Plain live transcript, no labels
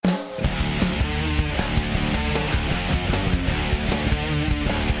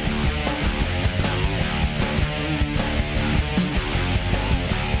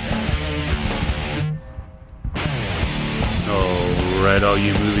all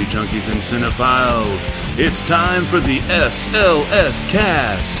you movie junkies and cinephiles. It's time for the SLS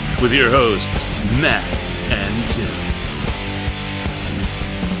Cast with your hosts, Matt and Tim.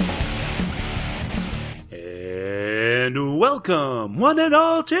 And welcome, one and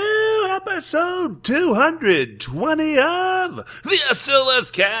all, to episode 220 of the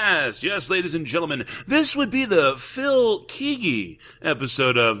SLS Cast. Yes, ladies and gentlemen, this would be the Phil Keaggy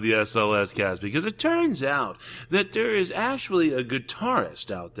episode of the SLS Cast, because it turns out that there is actually a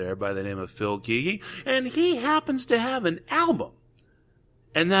guitarist out there by the name of Phil Keaggy, and he happens to have an album.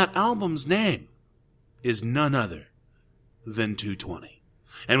 And that album's name is none other than 220.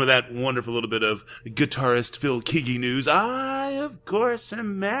 And with that wonderful little bit of guitarist Phil Keaggy news, I, of course,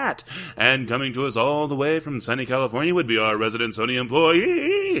 am Matt. And coming to us all the way from sunny California would be our resident Sony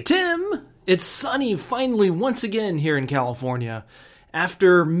employee, Tim. It's sunny finally once again here in California.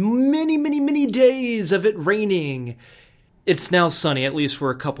 After many days of it raining, it's now sunny, at least for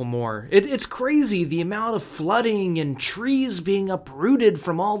a couple more. It's crazy, the amount of flooding and trees being uprooted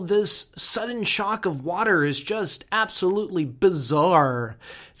from all this sudden shock of water is just absolutely bizarre.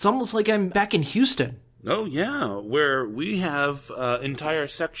 It's almost like I'm back in Houston. Oh, yeah, where we have entire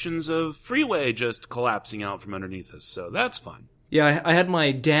sections of freeway just collapsing out from underneath us, so that's fun. Yeah, I had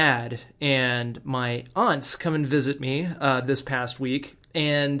my dad and my aunts come and visit me this past week,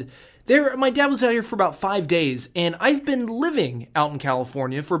 and my dad was out here for about 5 days, and I've been living out in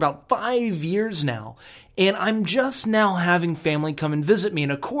California for about 5 years now, and I'm just now having family come and visit me,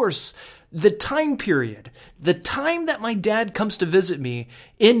 and of course, the time that my dad comes to visit me,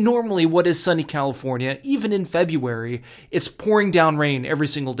 in normally what is sunny California, even in February, it's pouring down rain every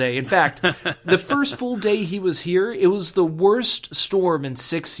single day. In fact, the first full day he was here, it was the worst storm in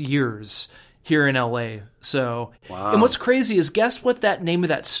 6 years here in LA. So, wow. And what's crazy is, guess what that name of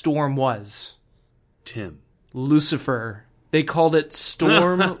that storm was? Tim. Lucifer. They called it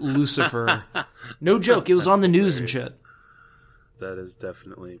Storm Lucifer. No joke. It was on the news and shit. That is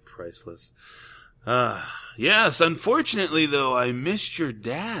definitely priceless. Yes, unfortunately, though, I missed your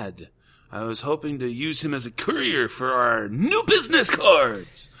dad. I was hoping to use him as a courier for our new business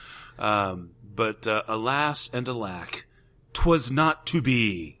cards. But alas and alack, 'twas not to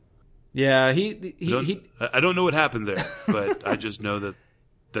be. Yeah, I don't know what happened there, but I just know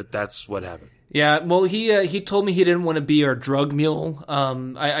that's what happened. Yeah, well, he told me he didn't want to be our drug mule.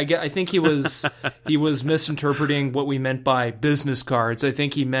 I think he was misinterpreting what we meant by business cards. I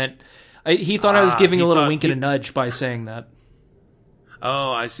think he thought I was giving a little wink and a nudge by saying that.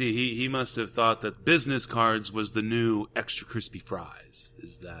 Oh, I see. He must have thought that business cards was the new extra crispy fries.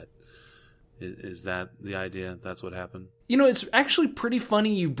 Is that the idea? That's what happened? You know, it's actually pretty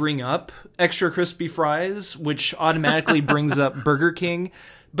funny you bring up extra crispy fries, which automatically brings up Burger King,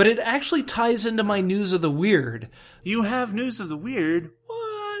 but it actually ties into my news of the weird. You have news of the weird?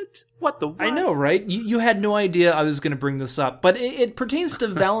 What the what? I know, right? You had no idea I was going to bring this up, but it pertains to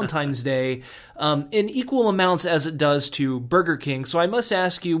Valentine's Day in equal amounts as it does to Burger King. So I must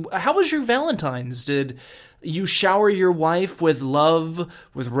ask you, how was your Valentine's? Did you shower your wife with love,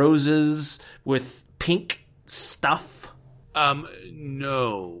 with roses, with pink stuff?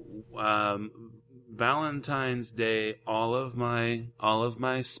 No. Valentine's Day, all of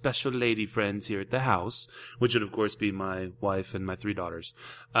my special lady friends here at the house, which would of course be my wife and my 3 daughters,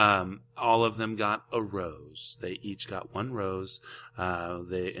 all of them got a rose. They each got one rose.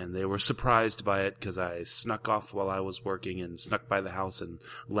 They were surprised by it because I snuck off while I was working and snuck by the house and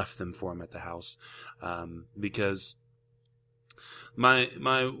left them for them at the house. Because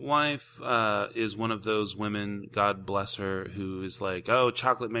my wife is one of those women, God bless her, who is like, oh,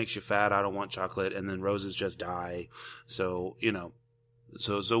 chocolate makes you fat, I don't want chocolate, and then roses just die. So, you know,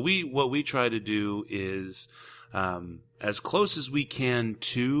 so what we try to do is as close as we can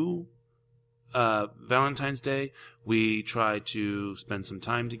to Valentine's Day, we try to spend some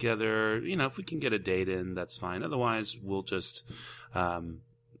time together. You know, if we can get a date in, that's fine. Otherwise, we'll just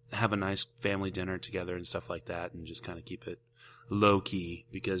have a nice family dinner together and stuff like that, and just kind of keep it low-key,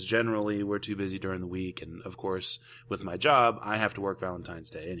 because generally we're too busy during the week, and of course with my job I have to work Valentine's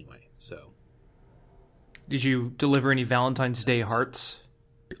Day anyway. So did you deliver any Valentine's Day heart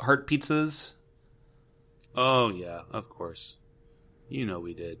pizzas? Oh yeah, of course. You know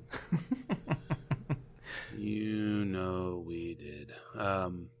we did. You know we did.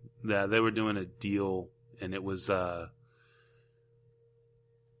 Yeah, they were doing a deal, and it was what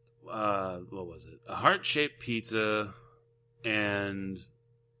was it? A heart-shaped pizza and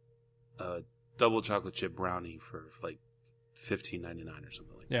a double chocolate chip brownie for like $15.99 or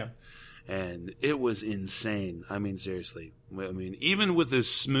something like that. Yeah. And it was insane. I mean, seriously. I mean, even with as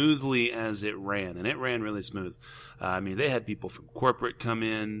smoothly as it ran, and it ran really smooth. I mean, they had people from corporate come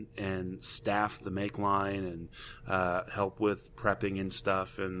in and staff the make line and help with prepping and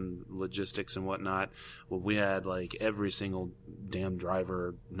stuff and logistics and whatnot. Well, we had like every single damn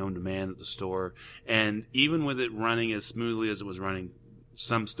driver known to man at the store. And even with it running as smoothly as it was running,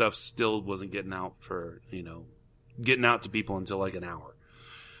 some stuff still wasn't getting out getting out to people until like an hour.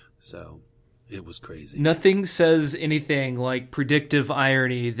 So it was crazy. Nothing says anything like predictive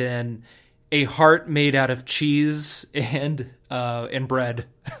irony than a heart made out of cheese and bread.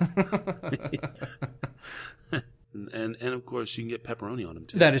 and of course you can get pepperoni on them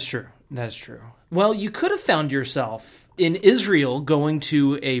too. That is true. That is true. Well, you could have found yourself in Israel going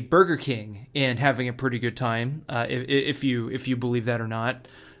to a Burger King and having a pretty good time, if you believe that or not.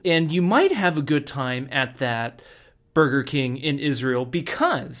 And you might have a good time at that Burger King in Israel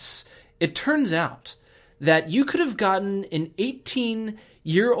because it turns out that you could have gotten an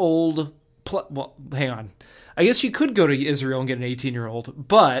 18-year-old... well, hang on. I guess you could go to Israel and get an 18-year-old,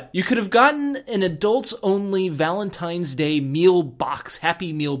 but you could have gotten an adults-only Valentine's Day meal box,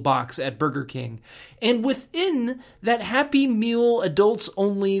 Happy Meal box at Burger King. And within that Happy Meal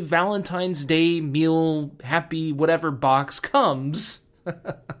adults-only Valentine's Day meal Happy whatever box comes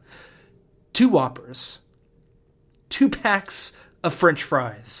 2 Whoppers, 2 packs of French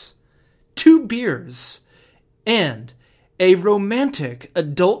fries, 2 beers, and a romantic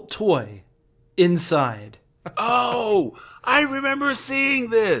adult toy inside. Oh, I remember seeing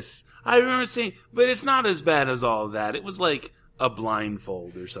this. But it's not as bad as all of that. It was like a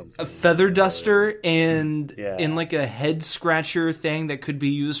blindfold or something. A feather duster and like a head scratcher thing that could be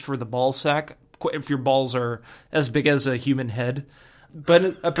used for the ball sack if your balls are as big as a human head.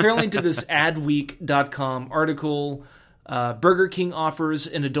 But apparently to this adweek.com article, Burger King offers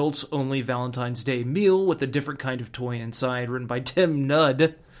an adults-only Valentine's Day meal with a different kind of toy inside, written by Tim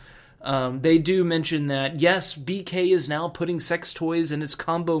Nudd. They do mention that, yes, BK is now putting sex toys in its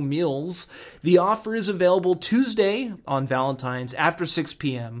combo meals. The offer is available Tuesday on Valentine's after 6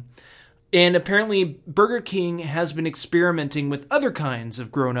 p.m. And apparently Burger King has been experimenting with other kinds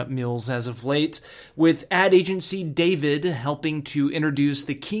of grown-up meals as of late, with ad agency David helping to introduce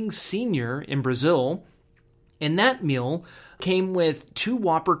the King Senior in Brazil. And that meal came with 2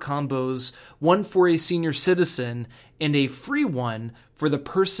 Whopper combos, one for a senior citizen, and a free one for the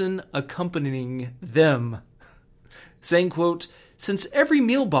person accompanying them. Saying, quote, "Since every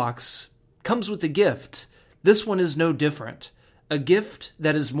meal box comes with a gift, this one is no different. A gift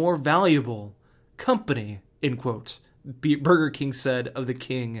that is more valuable. Company," end quote. Burger King said of the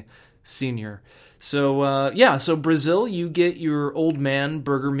King Senior. So, so Brazil, you get your old man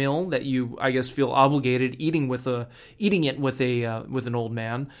burger meal that you, I guess, feel obligated eating it with an old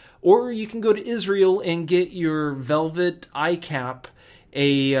man. Or you can go to Israel and get your velvet eye cap,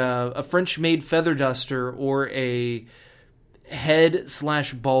 a French-made feather duster, or a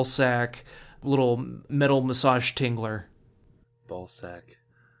head/ball sack little metal massage tingler. Ball sack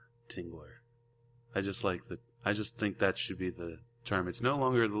tingler. I just think that should be the term. It's no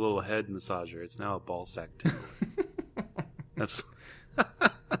longer the little head massager. It's now a ball sack tingler. That's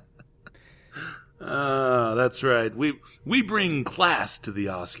right. We bring class to the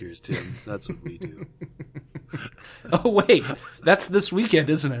Oscars, Tim. That's what we do. Oh, wait. That's this weekend,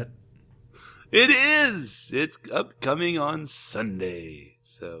 isn't it? It is. It's upcoming on Sunday.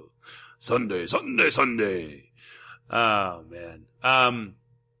 So, Sunday. Oh, man.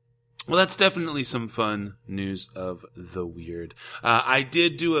 Well, that's definitely some fun news of the weird. I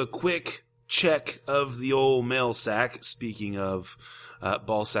did do a quick check of the old mail sack, speaking of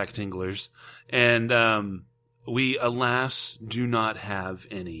ball sack tinglers, and we, alas, do not have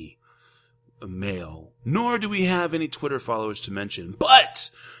any mail, nor do we have any Twitter followers to mention. But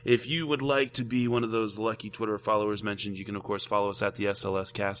if you would like to be one of those lucky Twitter followers mentioned, you can, of course, follow us at the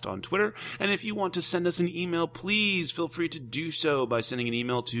SLS Cast on Twitter. And if you want to send us an email, please feel free to do so by sending an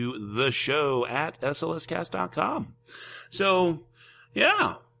email to theshow@slscast.com. So,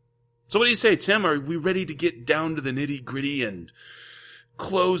 yeah. So what do you say, Tim? Are we ready to get down to the nitty-gritty and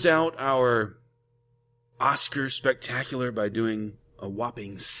close out our Oscar spectacular by doing a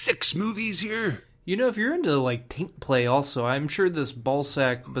whopping 6 movies here? You know, if you're into, like, taint play also, I'm sure this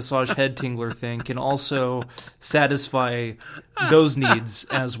ballsack massage head tingler thing can also satisfy those needs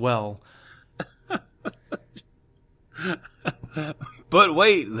as well. But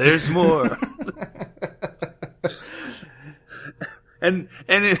wait, there's more. And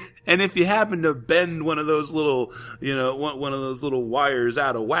if you happen to bend one of those little, one of those little wires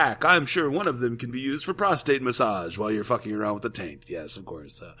out of whack, I'm sure one of them can be used for prostate massage while you're fucking around with the taint. Yes, of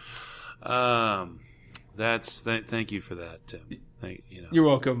course. Thank you for that, Tim. You're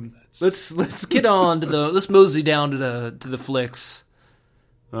welcome. Let's get on to let's mosey down to the flicks.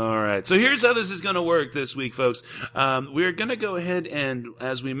 All right. So here's how this is going to work this week, folks. We're going to go ahead and,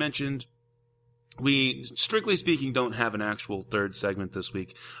 as we mentioned, we, strictly speaking, don't have an actual third segment this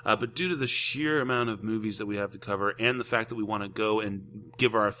week, but due to the sheer amount of movies that we have to cover and the fact that we want to go and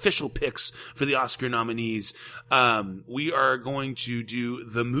give our official picks for the Oscar nominees, we are going to do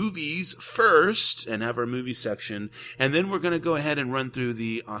the movies first and have our movie section, and then we're going to go ahead and run through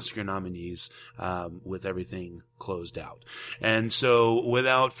the Oscar nominees with everything closed out. And so,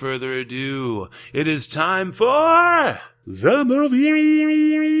 without further ado, it is time for the movies.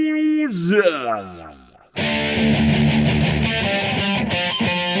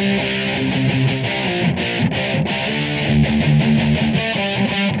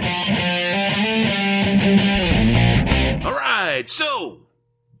 All right, so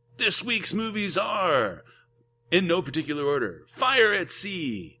this week's movies are, in no particular order, Fire at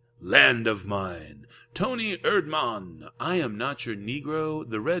Sea, Land of Mine, Tony Erdmann, I Am Not Your Negro,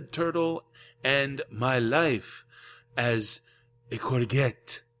 The Red Turtle, and My Life as a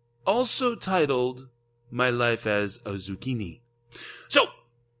Courgette, also titled My Life as a Zucchini. So,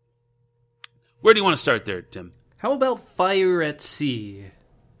 where do you want to start there, Tim? How about Fire at Sea?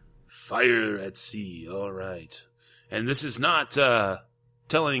 Fire at Sea, all right. And this is not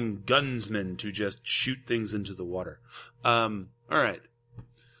telling gunsmen to just shoot things into the water. All right.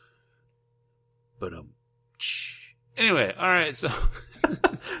 But anyway, all right. So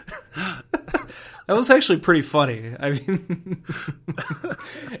that was actually pretty funny. I mean,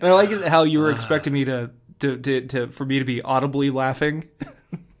 and I like it how you were expecting me to for me to be audibly laughing.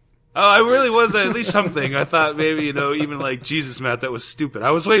 Oh, I really was at least something. I thought maybe, even like, Jesus, Matt, that was stupid.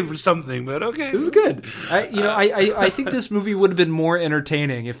 I was waiting for something, but okay. It was good. I think this movie would have been more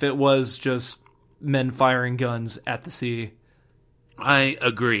entertaining if it was just men firing guns at the sea. I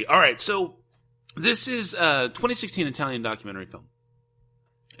agree. All right, so this is a 2016 Italian documentary film.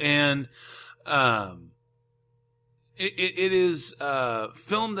 And it is a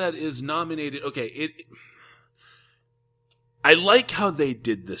film that is nominated. Okay, I like how they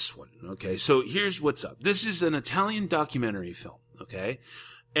did this one. Okay, so here's what's up. This is an Italian documentary film. Okay,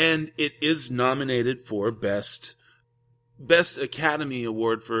 and it is nominated for Best Academy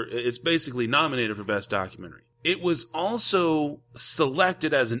Award for. It's basically nominated for Best Documentary. It was also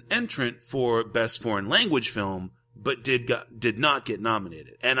selected as an entrant for Best Foreign Language Film, but did not get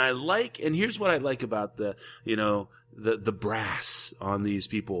nominated. And here's what I like about the brass on these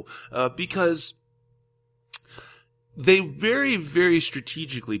people, because they very, very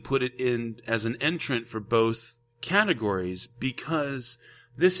strategically put it in as an entrant for both categories, because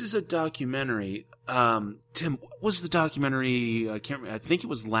this is a documentary. Tim, what was the documentary? I can't remember. I think it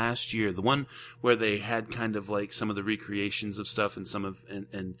was last year. The one where they had kind of like some of the recreations of stuff, and some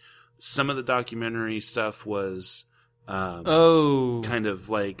of the documentary stuff was kind of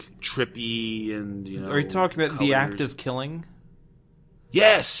like trippy and Are you talking about colors. The Act of Killing?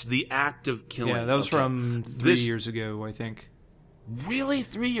 Yes, The Act of Killing. Yeah, that was from 3 years ago, I think. Really?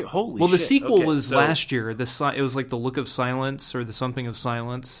 3 years? Holy shit. Well, the sequel was last year. It was like The Look of Silence or The Something of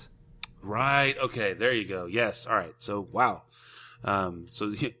Silence. Right. Okay, there you go. Yes. All right. So, wow.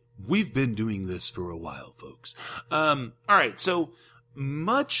 So we've been doing this for a while, folks. All right. So,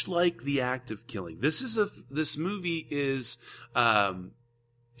 much like The Act of Killing, this movie is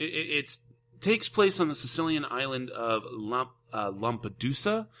it takes place on the Sicilian island of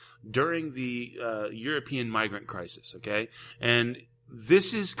Lampedusa during the European migrant crisis. Okay, and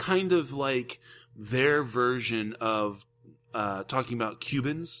this is kind of like their version of talking about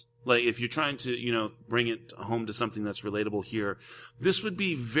Cubans. Like, if you're trying to, bring it home to something that's relatable here, this would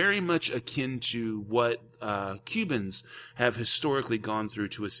be very much akin to what Cubans have historically gone through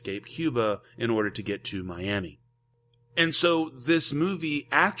to escape Cuba in order to get to Miami. And so this movie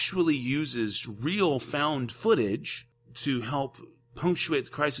actually uses real found footage to help punctuate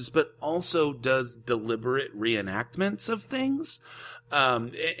the crisis, but also does deliberate reenactments of things,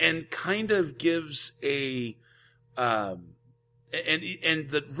 and kind of gives a... And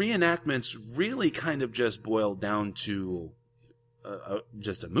the reenactments really kind of just boil down to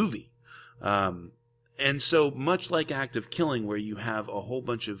just a movie. And so much like Act of Killing, where you have a whole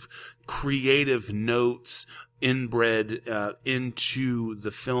bunch of creative notes inbred into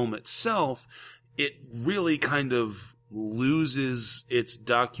the film itself, it really kind of loses its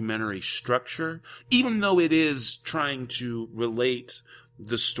documentary structure, even though it is trying to relate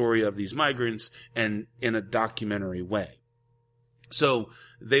the story of these migrants and in a documentary way. So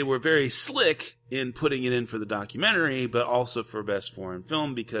they were very slick in putting it in for the documentary, but also for Best Foreign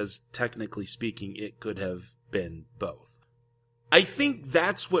Film, because technically speaking, it could have been both. I think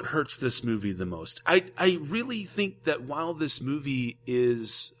that's what hurts this movie the most. I really think that while this movie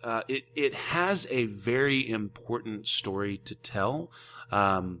is, it has a very important story to tell,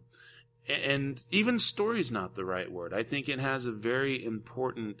 and even story is not the right word. I think it has a very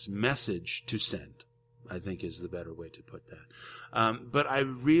important message to send, I think is the better way to put that. But I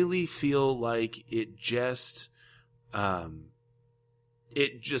really feel like it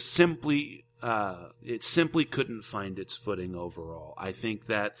simply couldn't find its footing overall. I think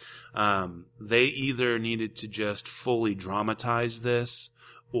that they either needed to just fully dramatize this,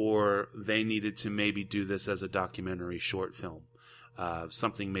 or they needed to maybe do this as a documentary short film,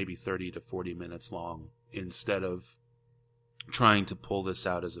 something maybe 30 to 40 minutes long, instead of trying to pull this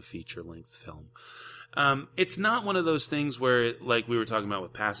out as a feature-length film. It's not one of those things where, like we were talking about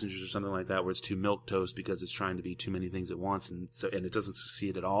with Passengers or something like that, where it's too milquetoast because it's trying to be too many things at once, and it doesn't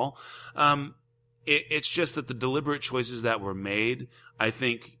succeed at all. It's just that the deliberate choices that were made, I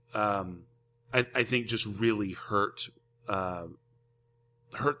think just really hurt the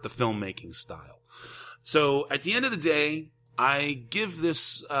filmmaking style. So at the end of the day, I'm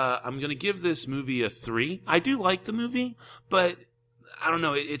going to give this movie a 3. I do like the movie, but I don't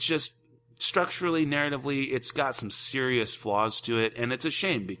know. It's just structurally, narratively, it's got some serious flaws to it, and it's a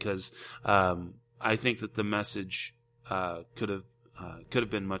shame because I think that the message could have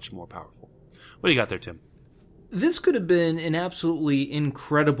been much more powerful. What do you got there, Tim? This could have been an absolutely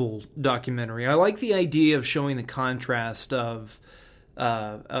incredible documentary. I like the idea of showing the contrast of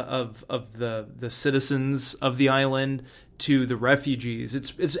the citizens of the island to the refugees.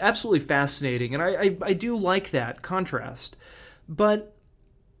 It's absolutely fascinating, and I do like that contrast. But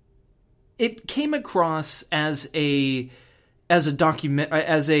it came across as a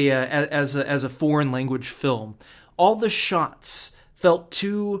foreign language film. All the shots felt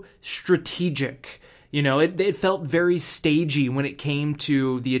too strategic. You know, it felt very stagey when it came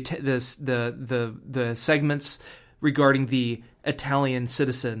to the segments regarding the Italian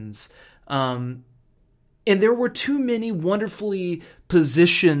citizens. And there were too many wonderfully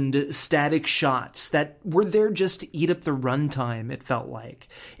positioned static shots that were there just to eat up the runtime, it felt like.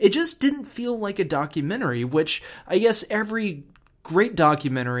 It just didn't feel like a documentary, which I guess every great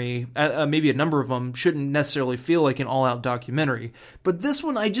documentary, maybe a number of them, shouldn't necessarily feel like an all-out documentary. But this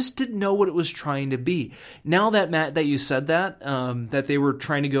one, I just didn't know what it was trying to be. Now that, Matt, that you said that they were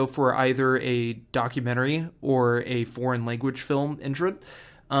trying to go for either a documentary or a foreign language film entrant,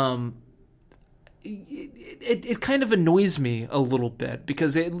 it kind of annoys me a little bit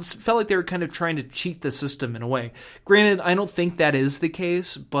because it felt like they were kind of trying to cheat the system in a way. Granted, I don't think that is the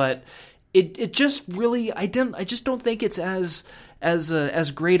case, but it just really, I just don't think it's as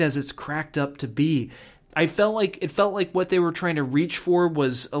great as it's cracked up to be. It felt like what they were trying to reach for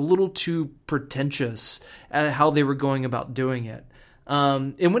was a little too pretentious at how they were going about doing it.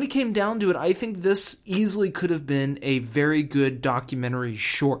 And when it came down to it, I think this easily could have been a very good documentary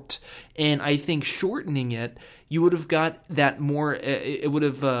short. And I think shortening it, you would have got that more, it would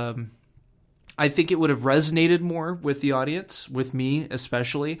have, I think it would have resonated more with the audience, with me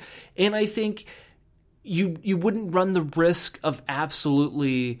especially. And I think you wouldn't run the risk of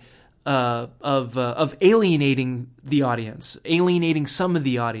absolutely, of alienating the audience, alienating some of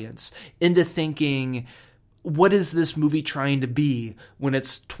the audience into thinking, what is this movie trying to be when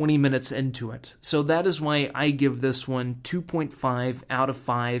it's 20 minutes into it? So that is why I give this one 2.5 out of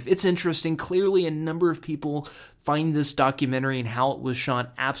 5. It's interesting. Clearly, a number of people find this documentary and how it was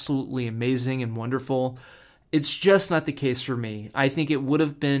shot absolutely amazing and wonderful. It's just not the case for me. I think it would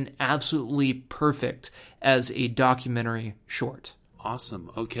have been absolutely perfect as a documentary short. Awesome.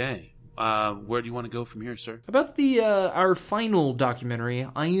 Okay. Where do you want to go from here, sir? About our final documentary,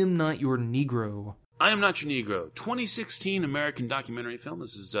 I Am Not Your Negro. I Am Not Your Negro, 2016 American documentary film.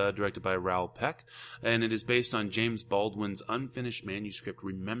 This is directed by Raoul Peck, and it is based on James Baldwin's unfinished manuscript,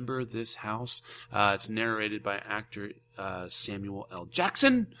 Remember This House. It's narrated by actor Samuel L.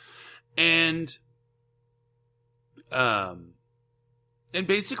 Jackson, and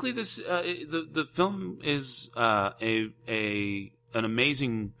basically this the film is an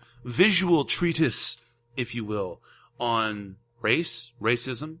amazing visual treatise, if you will, on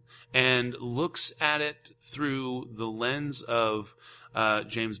racism, and looks at it through the lens of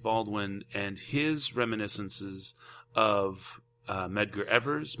James Baldwin and his reminiscences of Medgar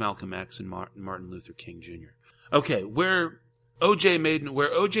Evers, Malcolm X, and Martin Luther King Jr. Okay, where OJ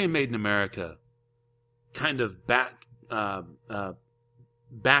Made in America kind of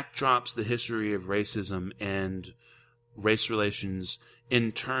backdrops the history of racism and race relations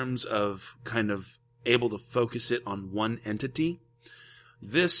in terms of kind of able to focus it on one entity.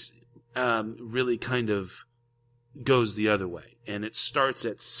 This really kind of goes the other way, and it starts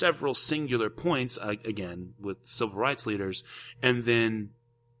at several singular points, again, with civil rights leaders, and then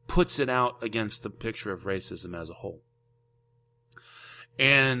puts it out against the picture of racism as a whole.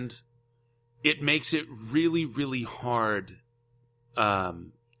 And it makes it really, really hard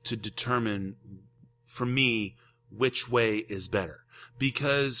to determine, for me, which way is better.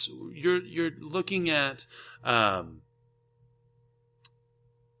 Because you're looking at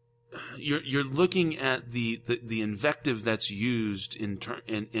you're looking at the invective that's used in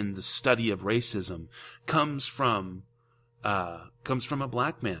the study of racism comes from a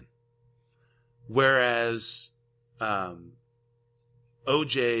black man, whereas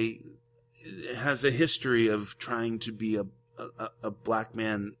OJ has a history of trying to be a black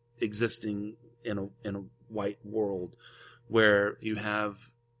man existing in a white world, where you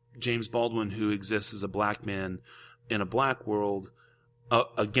have James Baldwin, who exists as a black man in a black world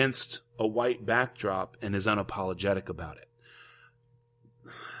against a white backdrop and is unapologetic about it.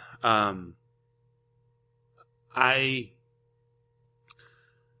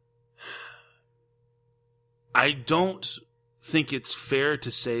 I don't think it's fair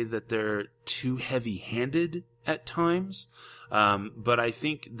to say that they're too heavy-handed at times, but I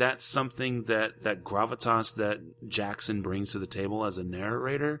think that's something that gravitas that Jackson brings to the table as a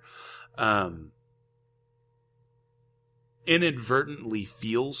narrator inadvertently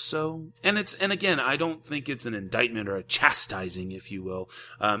feels so. And again, I don't think it's an indictment or a chastising, if you will.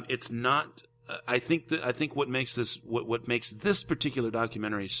 It's not. I think what makes this particular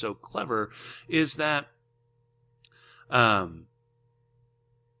documentary so clever is that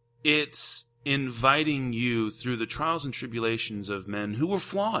it's inviting you through the trials and tribulations of men who were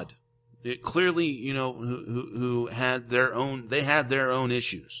flawed. It clearly, who had their own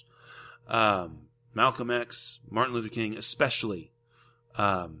issues. Malcolm X, Martin Luther King, especially.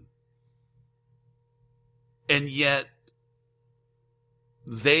 And yet,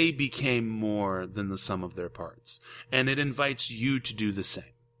 they became more than the sum of their parts. And it invites you to do the same.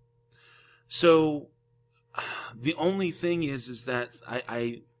 So, the only thing is that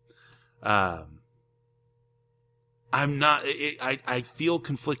I feel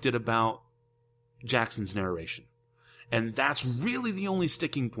conflicted about Jackson's narration. And that's really the only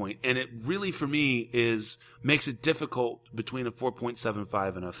sticking point. And it really, for me, makes it difficult between a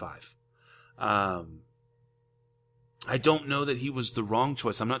 4.75 and a 5. I don't know that he was the wrong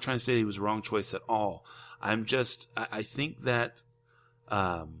choice. I'm not trying to say he was the wrong choice at all. I think that,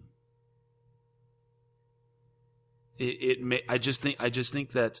 I just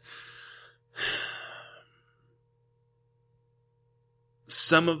think that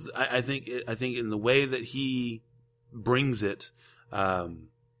I think in the way that he brings it, can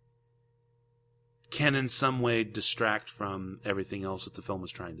in some way distract from everything else that the film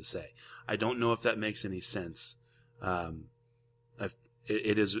was trying to say. I don't know if that makes any sense.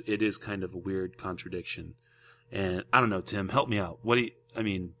 It is kind of a weird contradiction, and I don't know. Tim, help me out.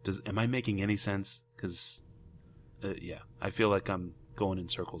 Am I making any sense? Because, yeah, I feel like I'm going in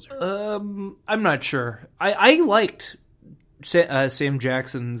circles here. I'm not sure. I liked Sam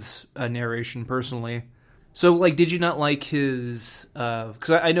Jackson's narration personally. So, did you not like his?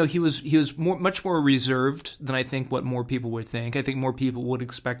 Because I know he was much more reserved than I think what more people would think. I think more people would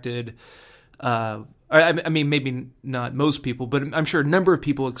expected. I mean, maybe not most people, but I'm sure a number of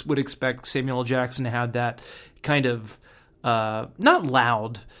people would expect Samuel L. Jackson to have that kind of not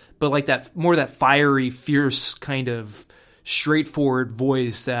loud, but that fiery, fierce kind of straightforward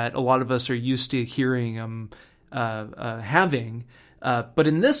voice that a lot of us are used to hearing him having. But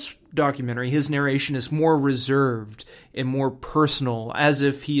in this documentary, his narration is more reserved and more personal, as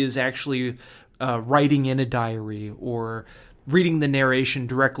if he is actually writing in a diary or reading the narration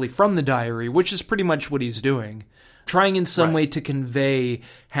directly from the diary, which is pretty much what he's doing. Trying in some way to convey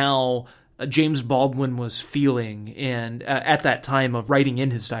how James Baldwin was feeling and at that time of writing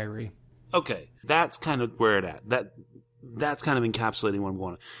in his diary. Okay, that's kind of where it at. That's kind of encapsulating what I'm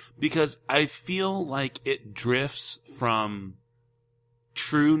going on. Because I feel like it drifts from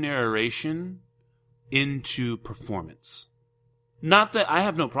true narration into performance. Not that I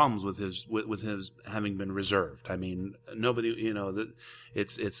have no problems with his having been reserved. I mean, nobody, that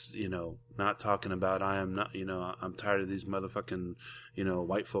it's not talking about I'm tired of these motherfucking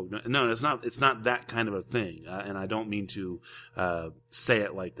white folk. No, it's not that kind of a thing. And I don't mean to say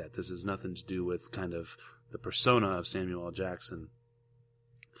it like that. This has nothing to do with kind of the persona of Samuel L. Jackson.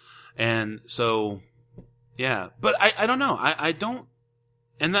 And so, yeah, but I don't know. I don't.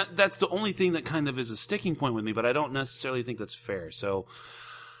 And that's the only thing that kind of is a sticking point with me, but I don't necessarily think that's fair. So,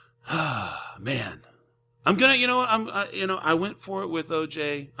 man, I'm gonna, I went for it with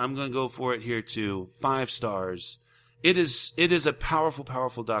OJ. I'm gonna go for it here too. 5 stars. It is a powerful,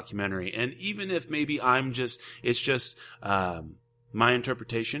 powerful documentary. And even if maybe it's just my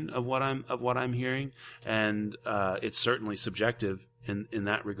interpretation of what I'm hearing, and it's certainly subjective in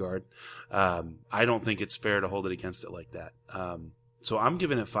that regard. I don't think it's fair to hold it against it like that. So I'm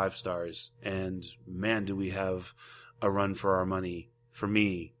giving it 5 stars, and man, do we have a run for our money, for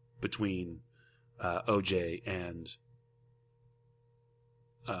me, between OJ and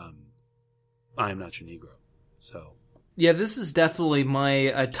I Am Not Your Negro. So yeah, this is definitely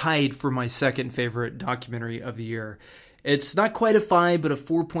my tied for my second favorite documentary of the year. It's not quite a 5, but a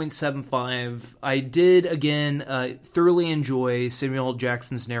 4.75. I did, again, thoroughly enjoy Samuel L.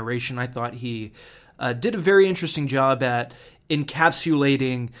 Jackson's narration. I thought he did a very interesting job at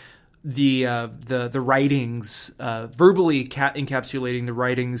encapsulating the writings, verbally encapsulating the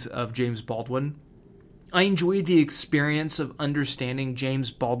writings of James Baldwin. I enjoyed the experience of understanding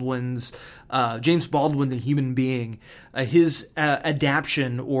James Baldwin, the human being, his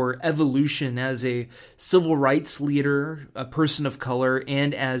adaptation or evolution as a civil rights leader, a person of color,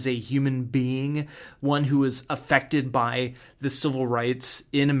 and as a human being, one who was affected by the civil rights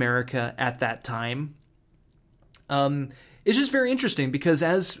in America at that time. It's just very interesting because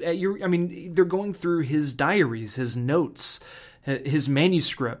they're going through his diaries, his notes, his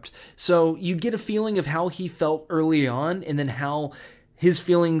manuscript. So you get a feeling of how he felt early on and then how his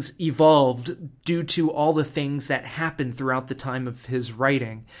feelings evolved due to all the things that happened throughout the time of his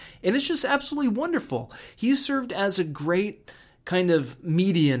writing. And it's just absolutely wonderful. He served as a great kind of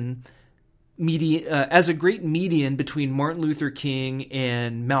median between Martin Luther King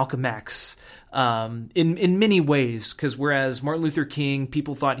and Malcolm X. In many ways, because whereas Martin Luther King,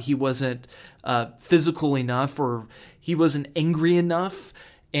 people thought he wasn't physical enough or he wasn't angry enough,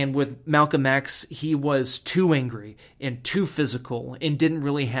 and with Malcolm X, he was too angry and too physical and didn't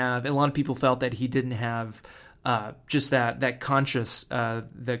really have. And a lot of people felt that he didn't have just that conscience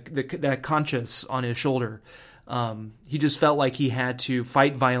that conscience on his shoulder. He just felt like he had to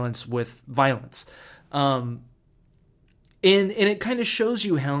fight violence with violence. And it kind of shows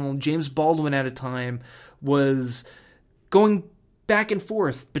you how James Baldwin at a time was going back and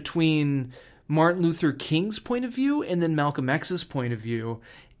forth between Martin Luther King's point of view and then Malcolm X's point of view,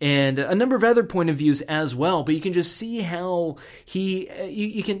 and a number of other point of views as well. But you can just see how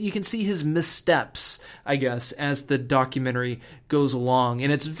you can see his missteps, I guess, as the documentary goes along,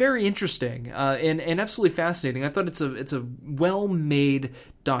 and it's very interesting and absolutely fascinating. I thought it's a well-made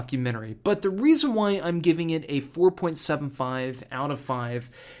documentary. But the reason why I'm giving it a 4.75 out of 5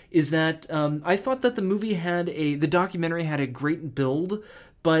 is that I thought that the documentary had a great build,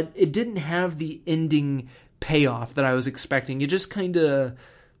 but it didn't have the ending payoff that I was expecting. It just kind of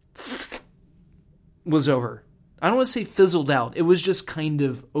was over. I don't want to say fizzled out. It was just kind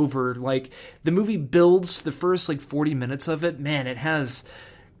of over. Like, the movie builds the first 40 minutes of it. Man,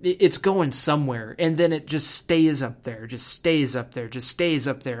 it's going somewhere, and then it just stays up there, and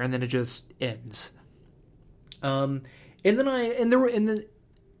then it just ends.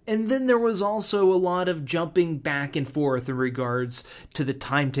 And then there was also a lot of jumping back and forth in regards to the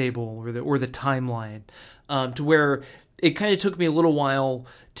timetable or the timeline, to where it kind of took me a little while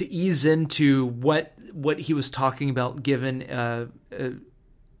to ease into what he was talking about, given the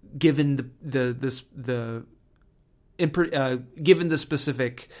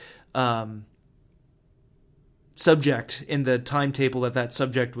specific subject in the timetable that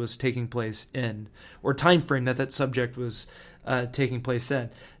subject was taking place in, or time frame that subject was taking place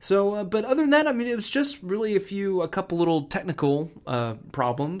in. So, but other than that, I mean, it was just really a couple little technical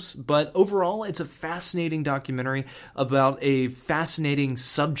problems. But overall, it's a fascinating documentary about a fascinating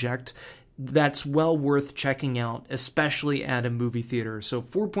subject that's well worth checking out, especially at a movie theater. So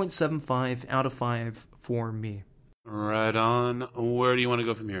 4.75 out of 5 for me. Right on. Where do you want to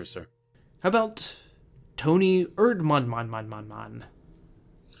go from here, sir? How about Toni Erdmann?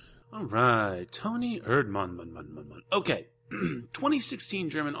 All right, Toni Erdmann. Okay, 2016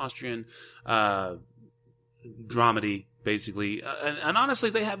 German-Austrian dramedy basically, and honestly,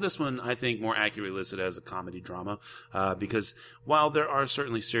 they have this one, I think, more accurately listed as a comedy drama, because while there are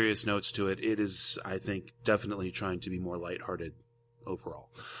certainly serious notes to it, it is, I think, definitely trying to be more lighthearted overall.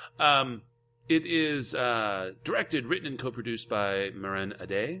 It is directed, written, and co-produced by Maren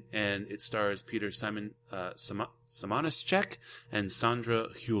Ade, and it stars Peter Simonoschek and Sandra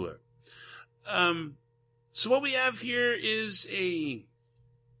Hüller. So what we have here is we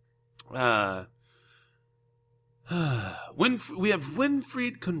have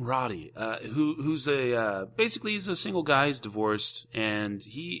Winfried Conradi, who's basically he's a single guy, he's divorced, and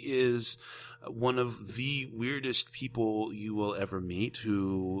he is one of the weirdest people you will ever meet,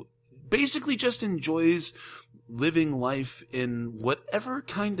 who basically just enjoys living life in whatever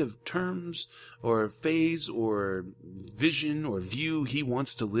kind of terms or phase or vision or view he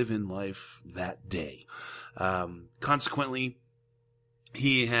wants to live in life that day. Consequently,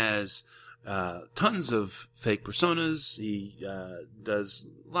 he has tons of fake personas. He does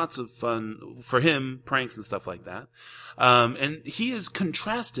lots of fun, for him, pranks and stuff like that. And he is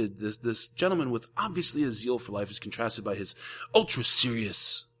contrasted, this gentleman with obviously a zeal for life is contrasted by his ultra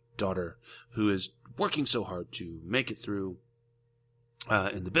serious daughter, who is working so hard to make it through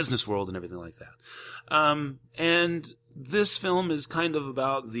in the business world and everything like that. And this film is kind of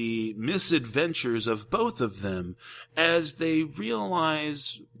about the misadventures of both of them as they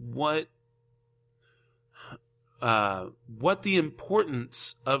realize what the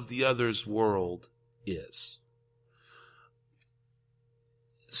importance of the other's world is.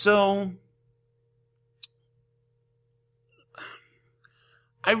 So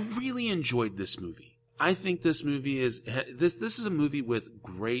I really enjoyed this movie. I think this movie is this is a movie with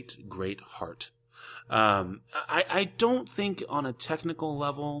great heart. I don't think on a technical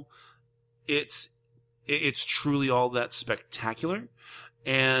level it's truly all that spectacular,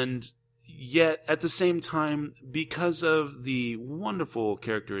 and yet at the same time, because of the wonderful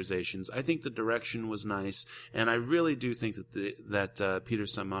characterizations, I think the direction was nice, and I really do think that Peter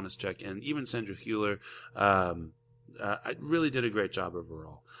Simonoschek and even Sandra Hüller really did a great job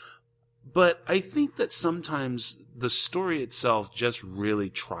overall. But I think that sometimes the story itself just really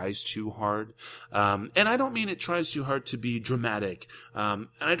tries too hard. And I don't mean it tries too hard to be dramatic. And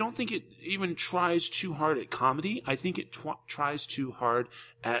I don't think it even tries too hard at comedy. I think it tries too hard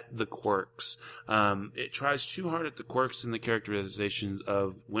at the quirks. It tries too hard at the quirks and the characterizations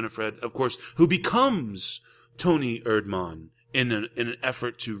of Winifred, of course, who becomes Toni Erdmann in an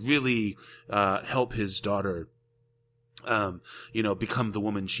effort to really help his daughter become the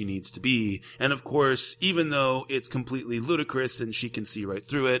woman she needs to be. And of course, even though it's completely ludicrous and she can see right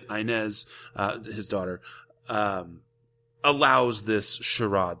through it, Inez, his daughter, allows this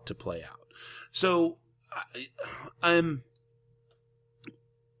charade to play out. So I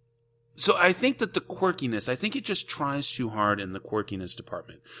think that the quirkiness, I think it just tries too hard in the quirkiness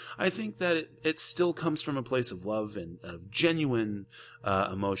department. I think that it still comes from a place of love and of genuine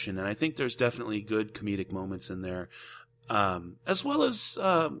emotion, and I think there's definitely good comedic moments in there. As well as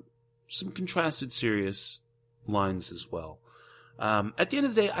some contrasted serious lines as well. At the end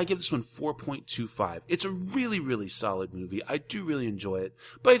of the day, I give this one 4.25. It's a really, really solid movie. I do really enjoy it,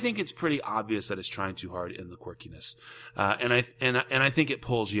 but I think it's pretty obvious that it's trying too hard in the quirkiness. And I think it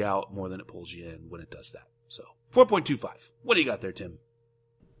pulls you out more than it pulls you in when it does that. So 4.25. What do you got there, Tim?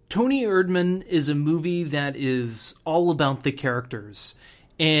 Toni Erdmann is a movie that is all about the characters.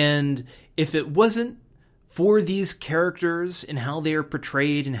 And if it wasn't for these characters and how they are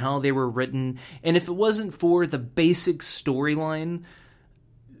portrayed and how they were written, and if it wasn't for the basic storyline,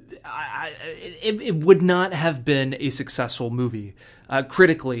 it would not have been a successful movie,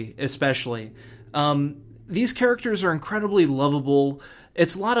 critically especially. These characters are incredibly lovable.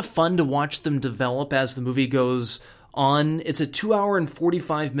 It's a lot of fun to watch them develop as the movie goes on. It's a 2 hour and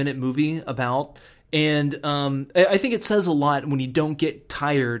 45-minute movie about... And I think it says a lot when you don't get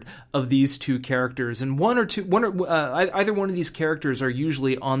tired of these two characters. And either one of these characters are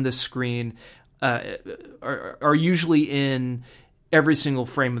usually on the screen, are usually in every single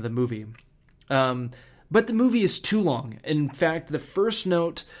frame of the movie. But the movie is too long. In fact, the first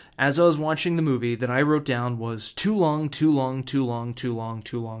note as I was watching the movie that I wrote down was too long, too long, too long, too long,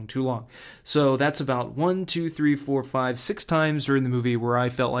 too long, too long. So that's about 1, 2, 3, 4, 5, 6 times during the movie where I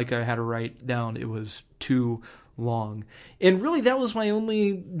felt like I had to write down it was too long. And really that was my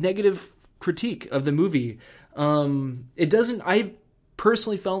only negative critique of the movie. I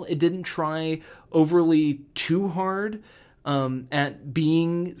personally felt it didn't try overly too hard at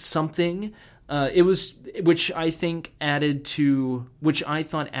being something. It was, which I thought added to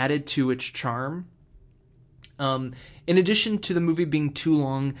its charm. In addition to the movie being too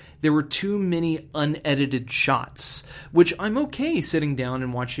long, there were too many unedited shots, which I'm okay sitting down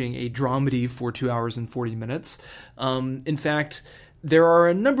and watching a dramedy for 2 hours and 40 minutes. In fact, there are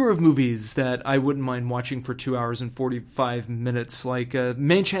a number of movies that I wouldn't mind watching for 2 hours and 45 minutes, like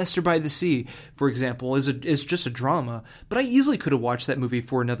Manchester by the Sea, for example, is just a drama. But I easily could have watched that movie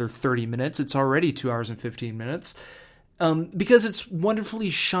for another 30 minutes. It's already 2 hours and 15 minutes. Because it's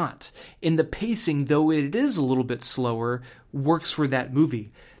wonderfully shot. And the pacing, though it is a little bit slower, works for that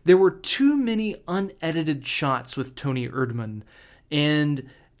movie. There were too many unedited shots with Toni Erdmann. And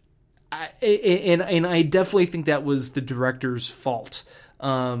I definitely think that was the director's fault.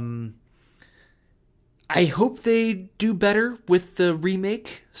 I hope they do better with the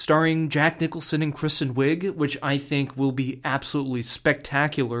remake starring Jack Nicholson and Kristen Wiig, which I think will be absolutely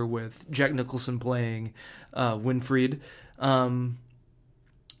spectacular with Jack Nicholson playing Winfried.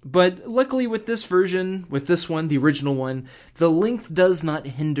 But luckily with this version, with this one, the original one, the length does not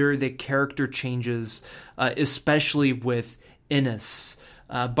hinder the character changes, especially with Ines.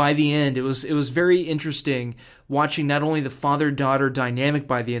 By the end, it was very interesting watching not only the father-daughter dynamic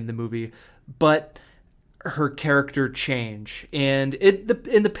by the end of the movie, but her character change, and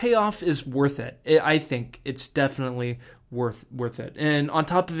the payoff is worth it. I think it's definitely worth it. And on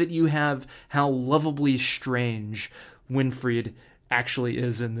top of it, you have how lovably strange Winfried actually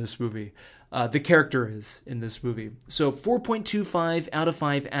is in this movie. The character is in this movie. So 4.25 out of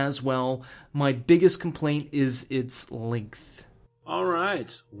 5 as well. My biggest complaint is its length. All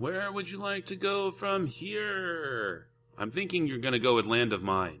right, where would you like to go from here? I'm thinking you're going to go with Land of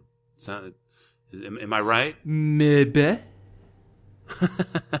Mine. Am I right? Maybe.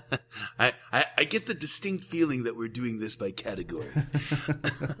 I get the distinct feeling that we're doing this by category.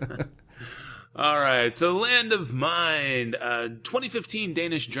 All right, so Land of Mine, 2015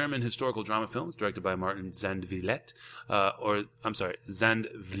 Danish-German historical drama films directed by Martin Zandvliet,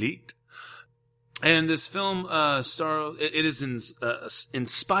 Zandvliet. And this film it is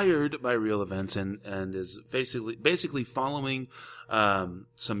inspired by real events and is basically following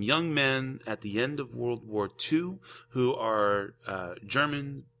some young men at the end of World War II who are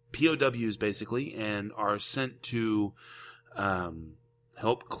German POWs basically, and are sent to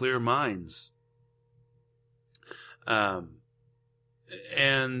help clear mines. In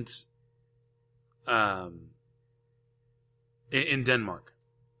Denmark.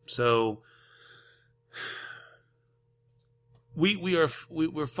 So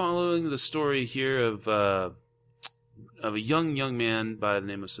we're following the story here of a young man by the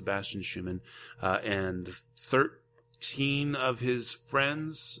name of Sebastian Schumann, and 13 of his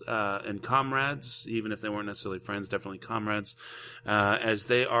friends and comrades, even if they weren't necessarily friends, definitely comrades, as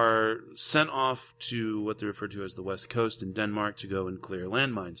they are sent off to what they refer to as the West Coast in Denmark to go and clear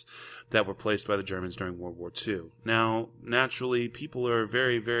landmines that were placed by the Germans during World War II. Now, naturally, people are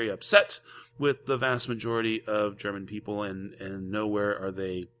very, very upset with the vast majority of German people, and nowhere are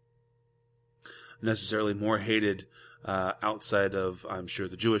they necessarily more hated outside of, I'm sure,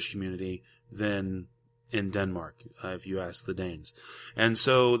 the Jewish community than in Denmark, if you ask the Danes. And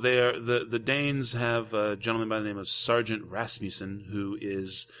so they are, the Danes have a gentleman by the name of Sergeant Rasmussen, who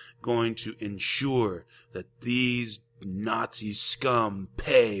is going to ensure that these Nazi scum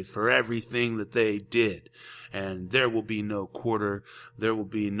pay for everything that they did. And there will be no quarter. There will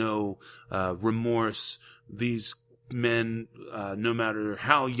be no remorse. These men, no matter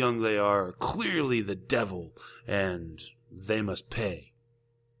how young they are clearly the devil, and they must pay.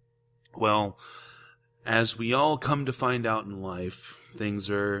 Well, as we all come to find out in life, things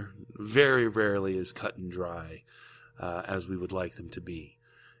are very rarely as cut and dry as we would like them to be.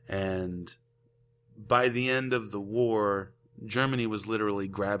 And by the end of the war, Germany was literally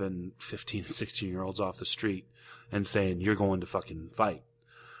grabbing 15 and 16-year-olds off the street and saying, "You're going to fucking fight."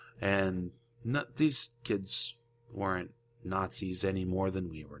 And these kids weren't Nazis any more than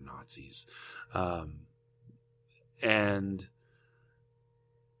we were Nazis. And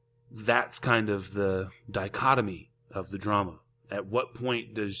that's kind of the dichotomy of the drama. At what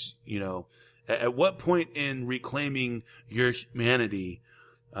point does, at what point in reclaiming your humanity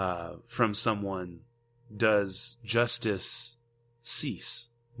from someone does justice cease,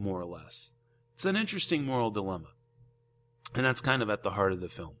 more or less? It's an interesting moral dilemma. And that's kind of at the heart of the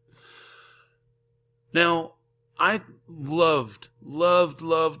film. Now, I loved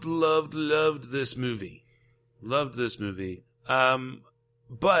this movie. Loved this movie.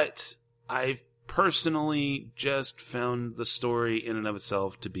 But I personally just found the story in and of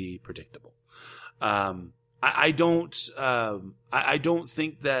itself to be predictable. I don't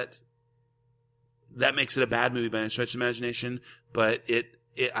think that makes it a bad movie by any stretch of imagination, but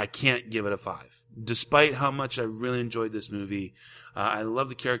I can't give it a 5 despite how much I really enjoyed this movie, I love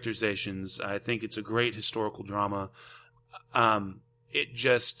the characterizations. I think it's a great historical drama. It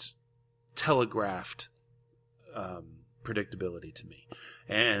just telegraphed predictability to me.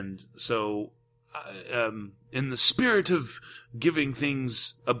 And so, in the spirit of giving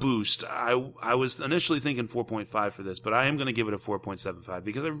things a boost, I was initially thinking 4.5 for this, but I am going to give it a 4.75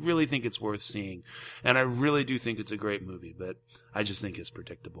 because I really think it's worth seeing. And I really do think it's a great movie, but I just think it's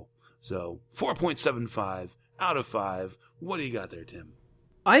predictable. So 4.75 out of 5. What do you got there, Tim?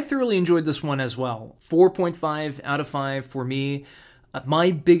 I thoroughly enjoyed this one as well. 4.5 out of 5 for me.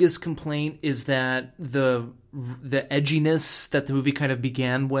 My biggest complaint is that the edginess that the movie kind of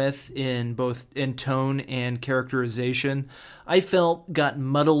began with in both in tone and characterization, I felt got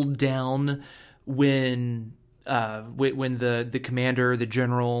muddled down when the commander, the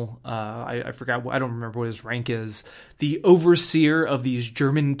general, I forgot, I don't remember what his rank is, the overseer of these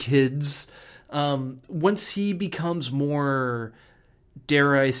German kids, once he becomes more,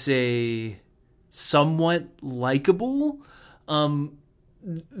 dare I say, somewhat likable,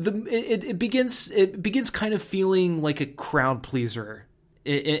 it begins kind of feeling like a crowd pleaser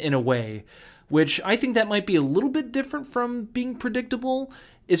in a way, which I think that might be a little bit different from being predictable.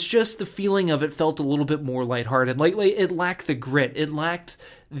 It's just the feeling of it felt a little bit more lighthearted. Like it lacked the grit. It lacked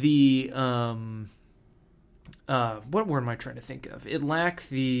the what word am I trying to think of? It lacked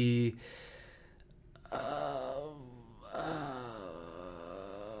the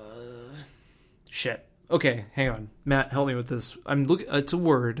shit. Okay, hang on. Matt, help me with this. It's a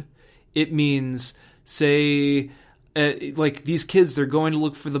word. It means, say, like these kids, they're going to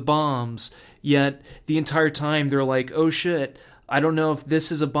look for the bombs, yet the entire time they're like, oh shit, I don't know if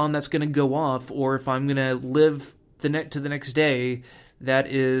this is a bomb that's going to go off or if I'm going to live to the next day. That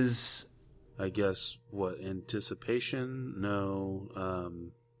is... I guess, what, anticipation? No.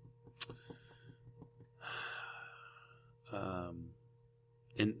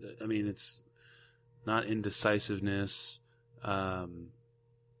 It's... not indecisiveness.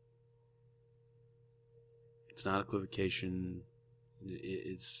 It's not equivocation.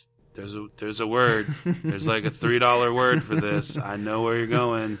 There's a word. There's like a $3 word for this. I know where you're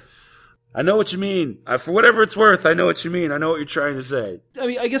going. I know what you mean. For whatever it's worth, I know what you mean. I know what you're trying to say. I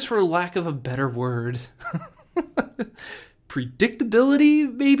mean, I guess for lack of a better word,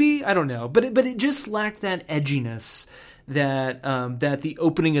 predictability, maybe? I don't know. But it just lacked that edginess that the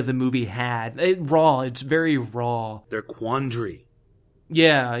opening of the movie had. It's very raw. Their quandary.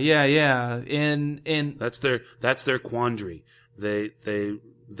 Yeah. And that's their quandary.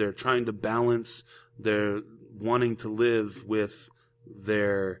 They're trying to balance their wanting to live with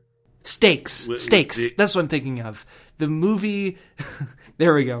their stakes. That's what I'm thinking of. The movie.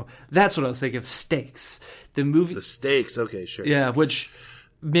 There we go. That's what I was thinking of. Stakes. The stakes. Okay, sure. Yeah, which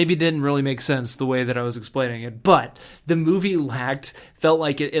maybe didn't really make sense the way that I was explaining it, but the movie felt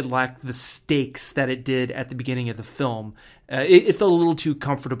like it lacked the stakes that it did at the beginning of the film. It felt a little too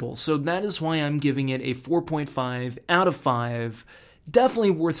comfortable. So that is why I'm giving it a 4.5 out of 5. Definitely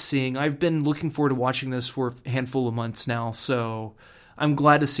worth seeing. I've been looking forward to watching this for a handful of months now, so I'm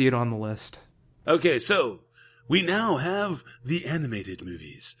glad to see it on the list. Okay, so we now have the animated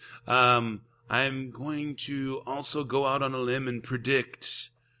movies. I'm going to also go out on a limb and predict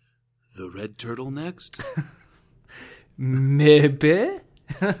the Red Turtle next. Maybe.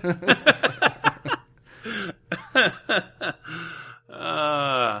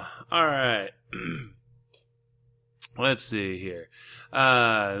 All right. Let's see here.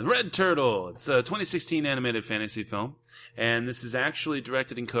 Red Turtle. It's a 2016 animated fantasy film. And this is actually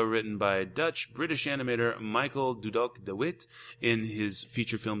directed and co-written by Dutch-British animator Michael Dudok de Wit in his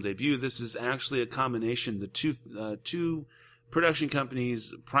feature film debut. This is actually a combination. The two production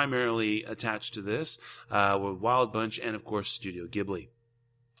companies primarily attached to this were Wild Bunch and, of course, Studio Ghibli.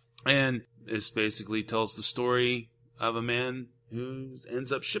 And this basically tells the story of a man who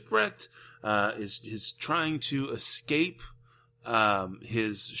ends up shipwrecked, is trying to escape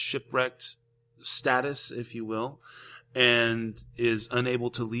his shipwrecked status, if you will, and is unable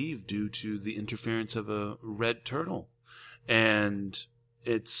to leave due to the interference of a red turtle. And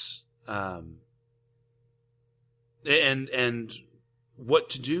it's and what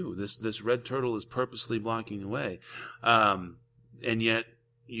to do. This red turtle is purposely blocking the way, and yet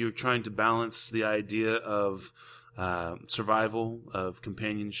you're trying to balance the idea of survival, of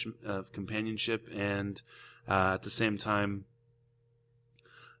companionship, and at the same time,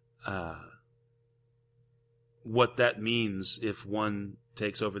 what that means if one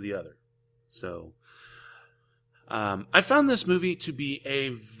takes over the other. So, I found this movie to be a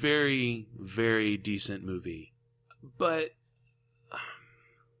very, very decent movie, but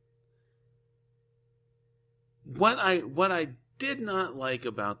what I did not like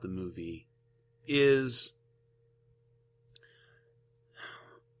about the movie is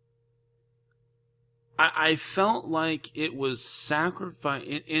I felt like it was sacrifice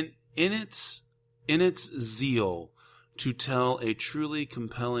in its zeal to tell a truly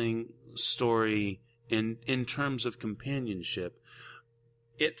compelling story in terms of companionship.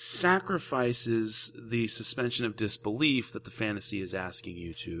 It sacrifices the suspension of disbelief that the fantasy is asking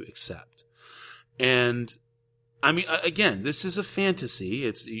you to accept. And I mean, again, this is a fantasy.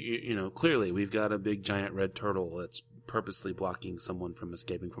 It's, you know, clearly we've got a big giant red turtle that's purposely blocking someone from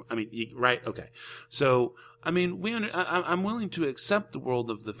escaping from, I mean, right? Okay. So, I mean, I'm willing to accept the world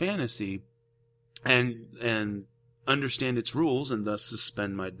of the fantasy and understand its rules and thus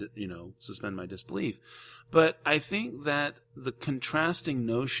suspend my disbelief. But I think that the contrasting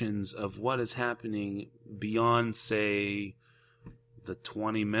notions of what is happening beyond, say, the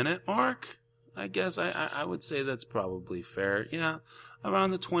 20-minute mark, I guess I would say that's probably fair. Yeah,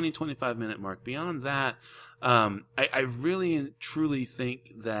 around the 25 minute mark. Beyond that, I really and truly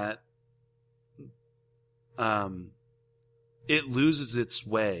think that it loses its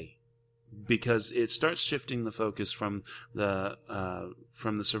way because it starts shifting the focus from the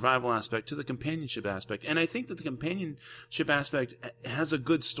survival aspect to the companionship aspect. And I think that the companionship aspect has a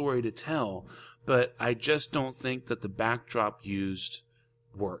good story to tell, but I just don't think that the backdrop used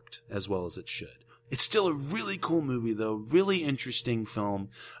worked as well as it should. It's still a really cool movie, though. Really interesting film.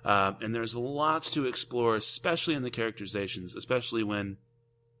 And there's lots to explore, especially in the characterizations, especially when,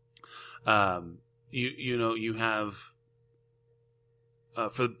 you have,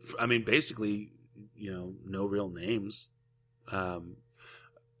 basically, no real names. So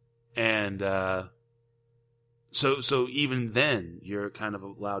even then, you're kind of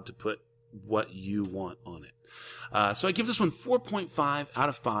allowed to put what you want on it. So I give this one 4.5 out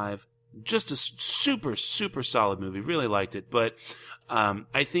of 5. Just a super, super solid movie. Really liked it, but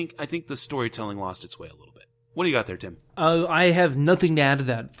I think the storytelling lost its way a little bit. What do you got there, Tim? I have nothing to add to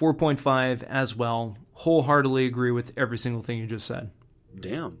that. 4.5 as well. Wholeheartedly agree with every single thing you just said.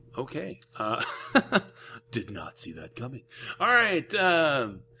 Damn. Okay. Did not see that coming. All right.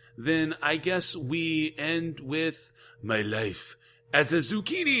 Then I guess we end with My Life as a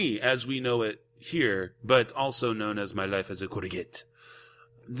Zucchini, as we know it here, but also known as My Life as a Courgette.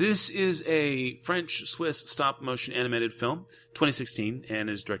 This is a French-Swiss stop-motion animated film, 2016, and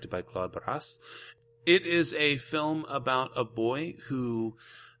is directed by Claude Barras. It is a film about a boy who,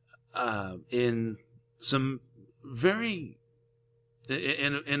 in a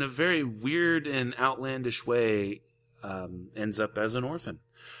very weird and outlandish way, ends up as an orphan.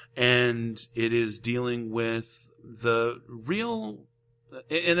 And it is dealing with the real,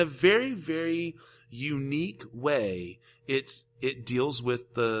 in a very, very unique way, it deals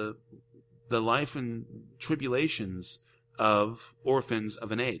with the life and tribulations of orphans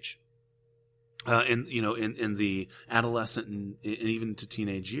of an age. In the adolescent and even to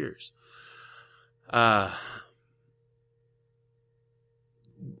teenage years. And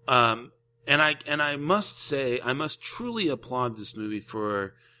I must say, I must truly applaud this movie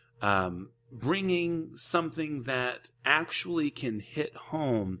for bringing something that actually can hit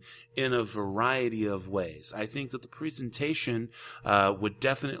home in a variety of ways. I think that the presentation would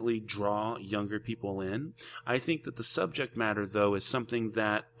definitely draw younger people in. I think that the subject matter, though, is something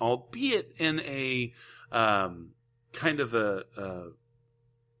that, albeit in a kind of a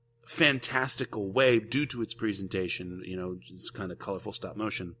fantastical way due to its presentation, it's kind of colorful stop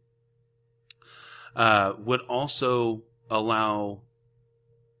motion, would also allow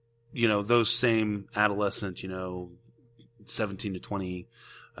those same adolescent, 17 to 20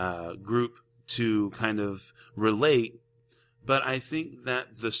 group to kind of relate. But I think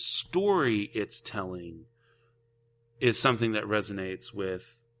that the story it's telling is something that resonates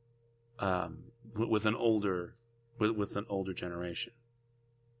with an older generation.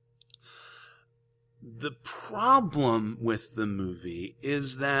 The problem with the movie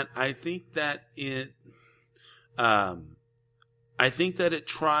is that I think that it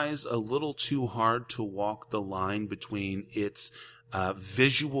tries a little too hard to walk the line between its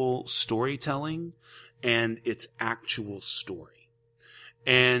visual storytelling and its actual story.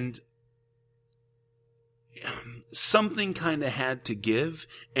 And something kind of had to give,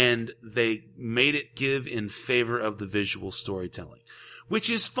 and they made it give in favor of the visual storytelling, which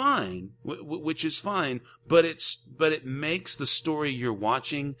is fine, but it makes the story you're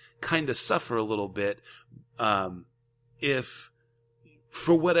watching kind of suffer a little bit, if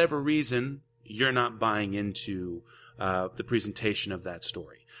for whatever reason you're not buying into the presentation of that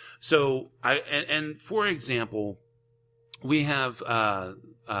story. So for example, we have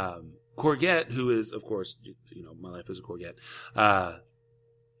Courgette, who is, of course, My Life as a Courgette,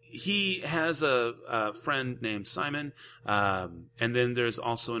 he has a friend named Simon, and then there's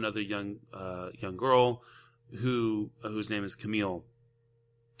also another young girl whose name is Camille,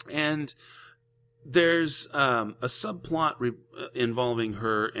 and there's a subplot involving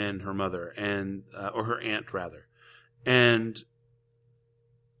her and her mother, or her aunt rather, and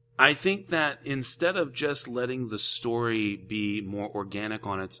I think that instead of just letting the story be more organic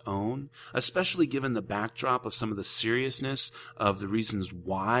on its own, especially given the backdrop of some of the seriousness of the reasons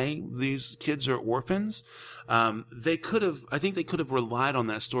why these kids are orphans, I think they could have relied on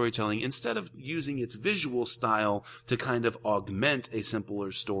that storytelling instead of using its visual style to kind of augment a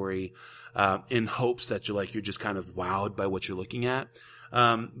simpler story, in hopes that you're just kind of wowed by what you're looking at.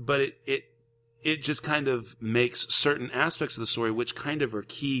 But it just kind of makes certain aspects of the story, which kind of are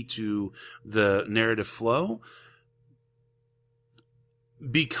key to the narrative flow,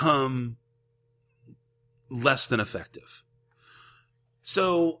 become less than effective.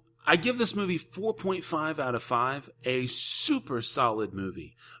 So I give this movie 4.5 out of 5, a super solid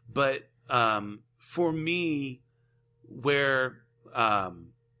movie. But for me, where...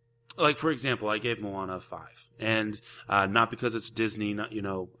 like, for example, I gave Moana a 5. And not because it's Disney, not,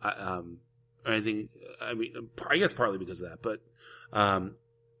 or anything. I mean, I guess partly because of that, but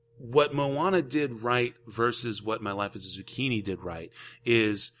what Moana did right versus what My Life as a Zucchini did right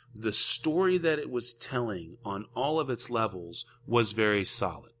is the story that it was telling on all of its levels was very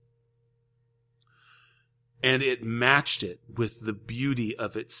solid. And it matched it with the beauty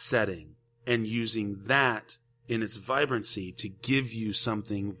of its setting and using that in its vibrancy to give you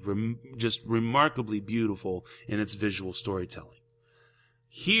something just remarkably beautiful in its visual storytelling.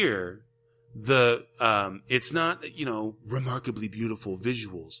 Here, it's not, remarkably beautiful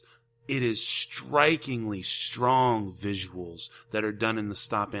visuals. It is strikingly strong visuals that are done in the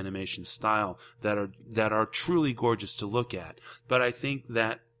stop animation style that are truly gorgeous to look at. But I think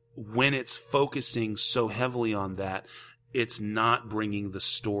that when it's focusing so heavily on that, it's not bringing the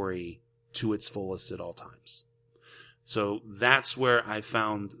story to its fullest at all times. So that's where I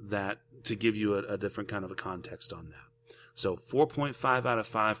found that to give you a different kind of a context on that. So 4.5 out of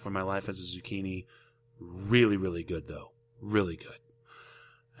 5 for My Life as a Zucchini. Really, really good, though. Really good.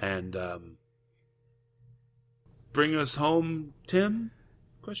 And bring us home, Tim?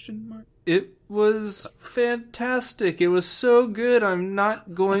 Question mark? It was fantastic. It was so good, I'm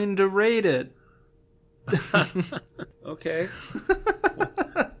not going to rate it. Okay.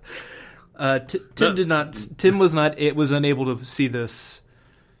 Tim was unable to see this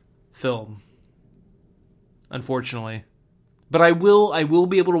film, unfortunately. But I will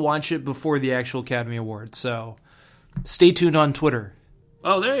be able to watch it before the actual Academy Awards, so stay tuned on Twitter.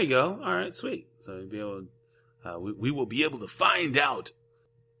 Oh, there you go. All right, sweet. So you'll be able we will be able to find out,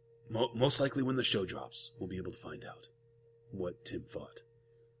 most likely when the show drops, we'll be able to find out what Tim thought,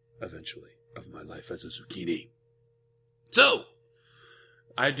 eventually, of My Life as a Zucchini. So,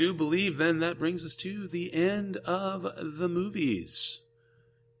 I do believe then that brings us to the end of the movies.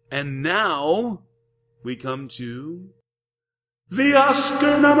 And now, we come to the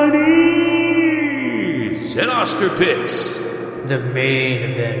Oscar nominees and Oscar picks. The main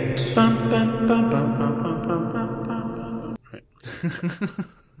event. Bum, bum, bum, bum, bum, bum, bum, bum. Right.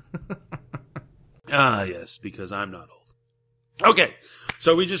 Yes, because I'm not old. Okay,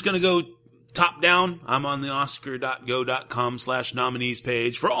 so we're just going to go top down. I'm on the oscar.go.com/nominees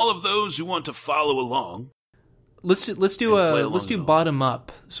page for all of those who want to follow along. Let's do bottom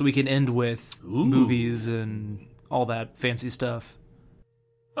up so we can end with movies and all that fancy stuff.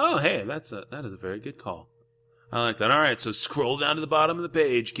 Oh, hey, that is a very good call. I like that. All right, so scroll down to the bottom of the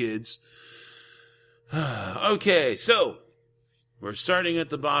page, kids. Okay, so we're starting at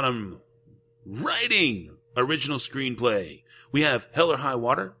the bottom. Writing original screenplay. We have Hell or High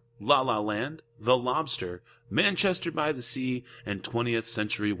Water, La La Land, The Lobster, Manchester by the Sea, and 20th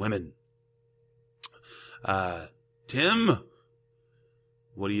Century Women. Tim,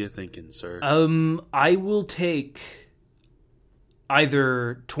 what are you thinking, sir? I will take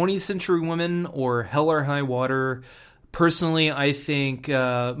either 20th Century Women or Hell or High Water. Personally, I think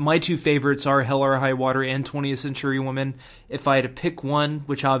my two favorites are Hell or High Water and 20th Century Women. If I had to pick one,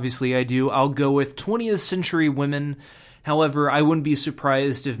 which obviously I do, I'll go with 20th Century Women. However, I wouldn't be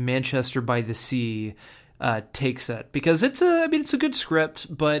surprised if Manchester by the Sea takes it, because it's a good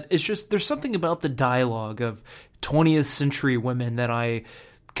script, but it's just there's something about the dialogue of 20th Century Women that I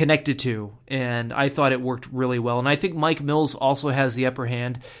connected to, and I thought it worked really well. And I think Mike Mills also has the upper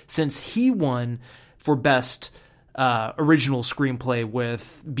hand since he won for best original screenplay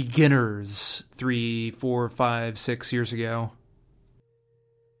with Beginners 3, 4, 5, 6 years ago.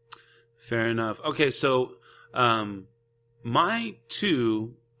 Fair enough. Okay, so my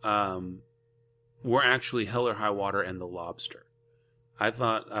two were actually Hell or High Water and The Lobster. I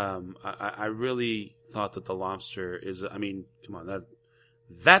thought I really thought that The Lobster is. I mean, come on,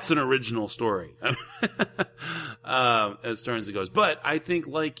 that's an original story as far as it goes. But I think,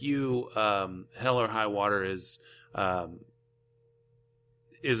 like you, Hell or High Water is a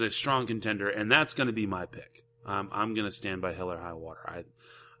strong contender, and that's going to be my pick. I'm going to stand by Hell or High Water.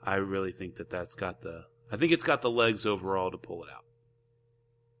 I really think that's got the. I think it's got the legs overall to pull it out.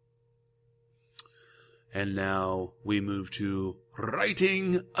 And now we move to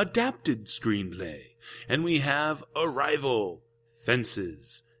writing adapted screenplay, and we have Arrival,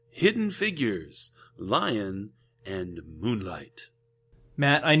 Fences, Hidden Figures, Lion, and Moonlight.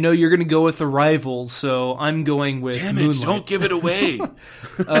 Matt, I know you're going to go with Arrival, so I'm going with Moonlight. Damn it, don't give it away.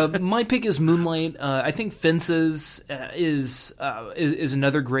 My pick is Moonlight. I think Fences is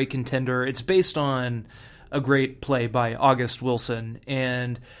another great contender. It's based on a great play by August Wilson,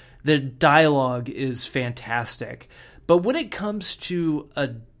 and the dialogue is fantastic. But when it comes to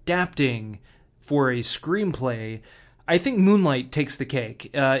adapting for a screenplay, I think Moonlight takes the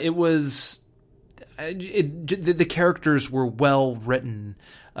cake. The characters were well written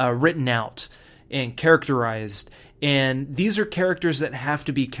out and characterized, and these are characters that have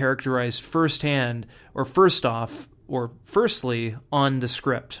to be characterized firsthand, or firstly on the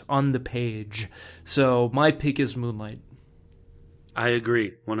script, on the page. So my pick is Moonlight. I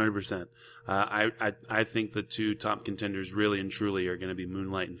agree, 100%. I think the two top contenders really and truly are going to be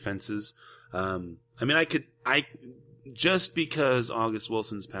Moonlight and Fences. Just because August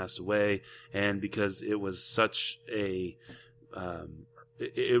Wilson's passed away, and because it was such it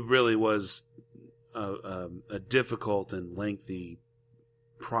really was a difficult and lengthy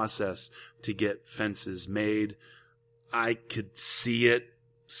process to get Fences made. I could see it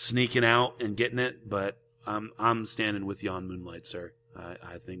sneaking out and getting it, but I'm standing with you on Moonlight, sir.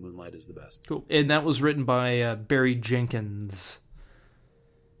 I think Moonlight is the best. Cool. And that was written by Barry Jenkins.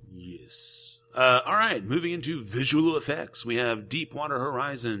 Yes. All right, moving into visual effects, we have Deepwater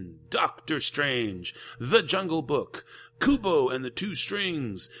Horizon, Doctor Strange, The Jungle Book, Kubo and the Two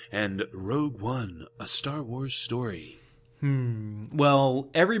Strings, and Rogue One, A Star Wars Story. Well,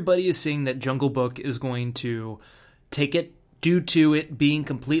 everybody is saying that Jungle Book is going to take it due to it being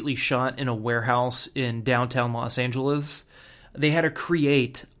completely shot in a warehouse in downtown Los Angeles. They had to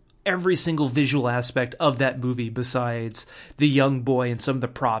create every single visual aspect of that movie besides the young boy and some of the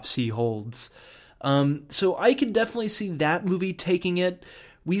props he holds. So I could definitely see that movie taking it.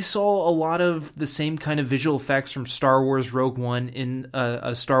 We saw a lot of the same kind of visual effects from Star Wars Rogue One in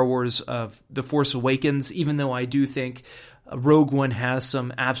Star Wars The Force Awakens, even though I do think Rogue One has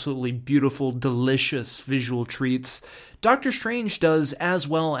some absolutely beautiful, delicious visual treats. Doctor Strange does as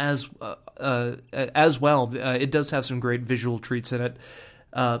well. It does have some great visual treats in it.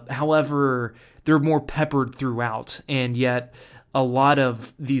 However, they're more peppered throughout, and yet a lot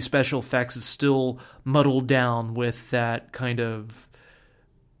of the special effects is still muddled down with that kind of,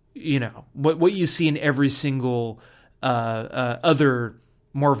 what you see in every single other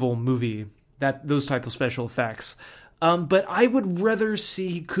Marvel movie, those type of special effects. But I would rather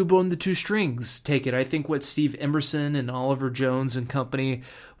see Kubo and the Two Strings take it. I think what Steve Emerson and Oliver Jones and company,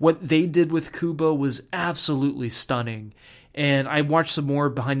 what they did with Kubo was absolutely stunning. And I watched some more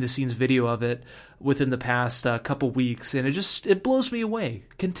behind-the-scenes video of it within the past couple weeks, and it blows me away.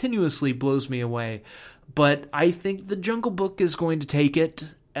 Continuously blows me away. But I think The Jungle Book is going to take it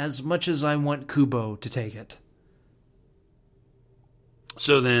as much as I want Kubo to take it.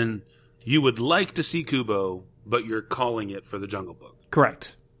 So then, you would like to see Kubo, but you're calling it for The Jungle Book.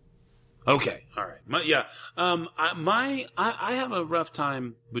 Correct. Okay, all right. I have a rough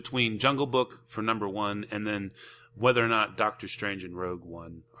time between Jungle Book for number one, and then whether or not Doctor Strange and Rogue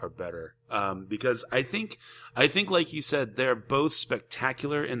One are better. Because I think like you said, they're both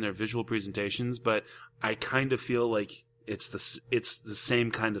spectacular in their visual presentations, but I kind of feel like it's the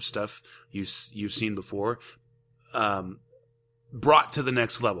same kind of stuff you've seen before, brought to the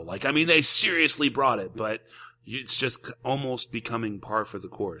next level. They seriously brought it, but it's just almost becoming par for the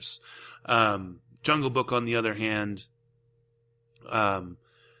course. Jungle Book, on the other hand,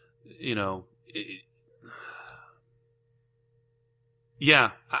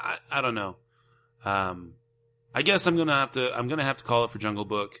 yeah, I don't know. I guess I'm gonna have to call it for Jungle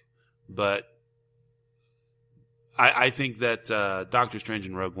Book, but I think that Doctor Strange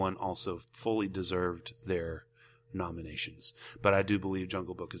and Rogue One also fully deserved their nominations, but I do believe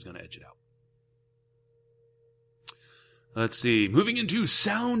Jungle Book is going to edge it out. Let's see. Moving into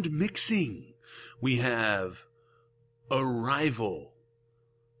sound mixing, we have Arrival,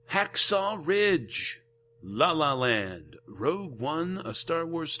 Hacksaw Ridge, La La Land, Rogue One, A Star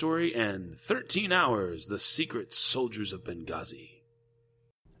Wars Story, and 13 Hours, The Secret Soldiers of Benghazi.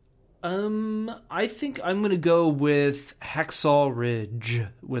 I think I'm going to go with Hacksaw Ridge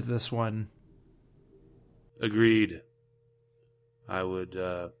with this one. Agreed. I would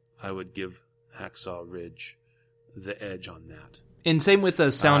give Hacksaw Ridge the edge on that. And same with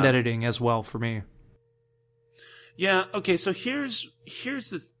the sound editing as well for me. Yeah. Okay. So here's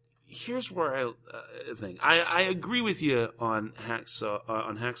where I think I agree with you on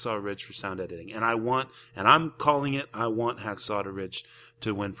Hacksaw Ridge for sound editing, and I'm calling it. I want Hacksaw Ridge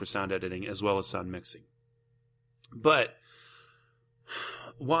to win for sound editing as well as sound mixing. But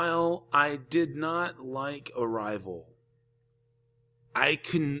while I did not like Arrival, I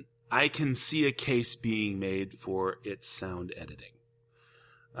can see a case being made for its sound editing.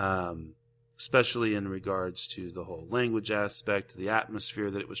 Especially in regards to the whole language aspect, the atmosphere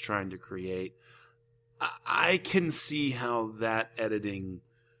that it was trying to create. I can see how that editing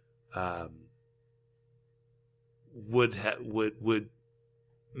would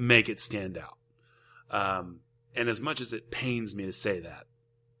make it stand out. And as much as it pains me to say that,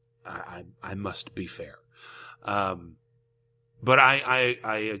 I must be fair. But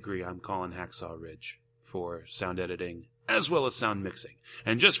I agree. I'm calling Hacksaw Ridge for sound editing as well as sound mixing.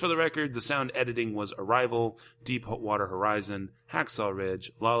 And just for the record, the sound editing was Arrival, Deepwater Horizon, Hacksaw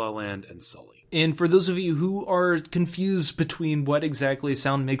Ridge, La La Land, and Sully. And for those of you who are confused between what exactly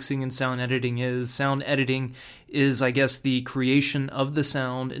sound mixing and sound editing is, I guess, the creation of the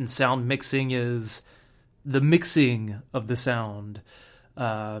sound, and sound mixing is the mixing of the sound.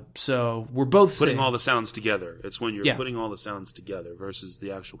 So we're both putting all the sounds together. It's when you're Yeah. putting all the sounds together versus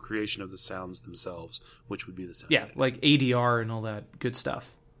the actual creation of the sounds themselves, which would be the sound. Yeah, editing. like ADR and all that good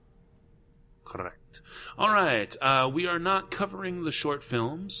stuff. Correct. All right. We are not covering the short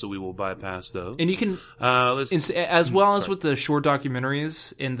films, so we will bypass those. And you can, as well as with the short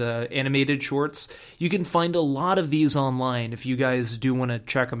documentaries and the animated shorts, you can find a lot of these online if you guys do want to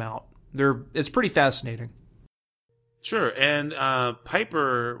check them out. It's pretty fascinating. Sure, and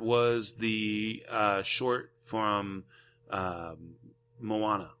Piper was the short from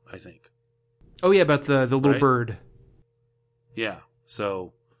Moana, I think. Oh yeah, about the little Right? bird. Yeah,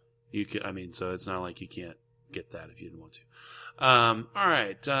 so you can. So it's not like you can't get that if you didn't want to. All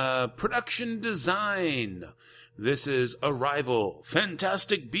right, production design. This is Arrival,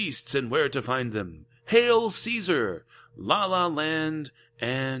 Fantastic Beasts and Where to Find Them, Hail Caesar, La La Land,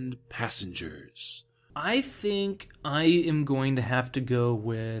 and Passengers. I think I am going to have to go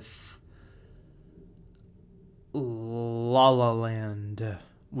with La La Land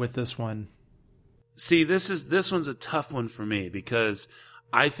with this one. See, this one's a tough one for me because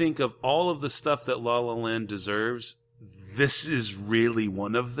I think of all of the stuff that La La Land deserves, this is really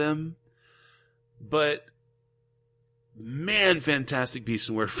one of them. But man, Fantastic Beasts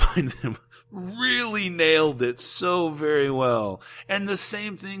and Where to Find Them really nailed it so very well. And the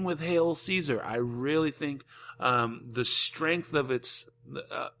same thing with Hail Caesar. I really think the strength of its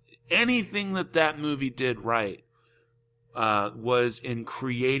anything that movie did right was in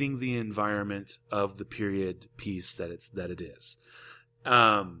creating the environment of the period piece that it is.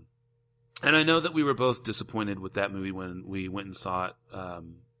 And I know that we were both disappointed with that movie when we went and saw it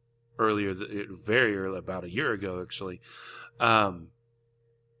very early, about a year ago, actually.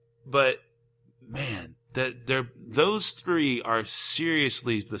 But man, those three are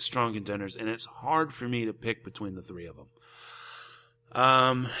seriously the strong contenders, and it's hard for me to pick between the three of them.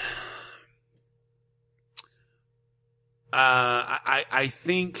 I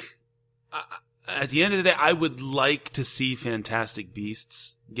think at the end of the day, I would like to see Fantastic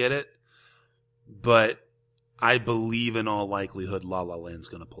Beasts get it, but I believe in all likelihood La La Land's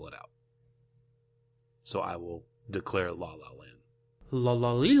going to pull it out. So I will declare La La Land. La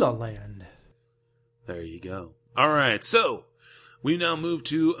La La Land. There you go. All right, so we now move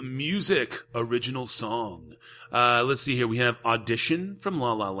to music, original song. Let's see here. We have Audition from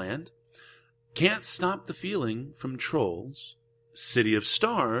La La Land, Can't Stop the Feeling from Trolls, City of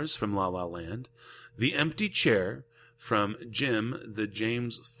Stars from La La Land, The Empty Chair from Jim, the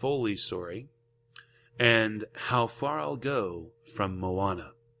James Foley Story, and How Far I'll Go from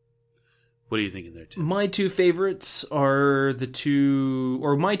Moana. What are you thinking there, Tim? My two favorites are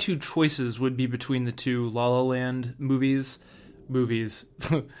my two choices would be between the two La La Land movies,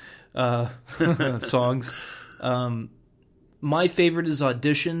 songs. My favorite is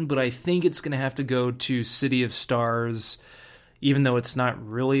Audition, but I think it's going to have to go to City of Stars, even though it's not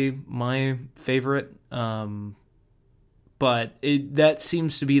really my favorite. But that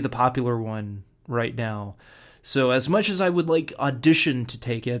seems to be the popular one right now. So as much as I would like Audition to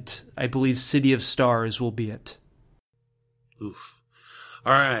take it, I believe City of Stars will be it. Oof.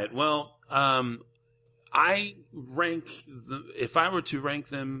 All right. Well, I rank if I were to rank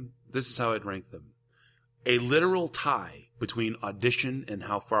them, this is how I'd rank them. A literal tie between Audition and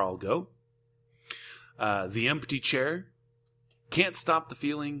How Far I'll Go. The Empty Chair, Can't Stop the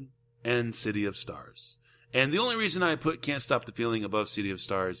Feeling, and City of Stars. And the only reason I put Can't Stop the Feeling above City of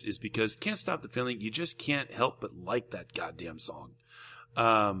Stars is because Can't Stop the Feeling, you just can't help but like that goddamn song.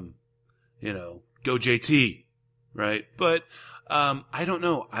 Go JT, right? But I don't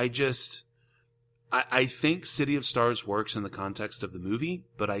know. I think City of Stars works in the context of the movie,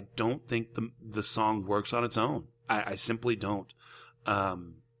 but I don't think the song works on its own. I simply don't.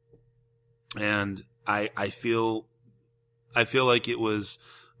 And I feel like it was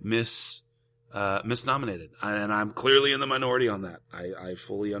misnominated, and I'm clearly in the minority on that. I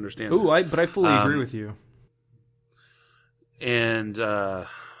fully understand. But I fully agree with you. And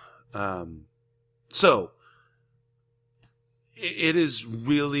so it is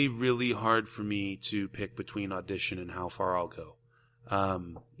really, really hard for me to pick between Audition and How Far I'll Go.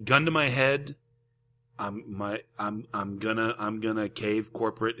 Gun to my head, I'm gonna cave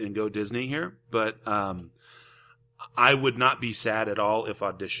corporate and go Disney here, but I would not be sad at all if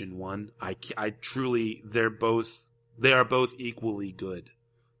Audition won. I truly, they are both equally good.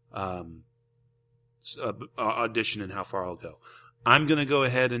 Audition and How Far I'll Go. I'm gonna go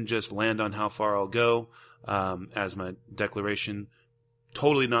ahead and just land on How Far I'll Go as my declaration.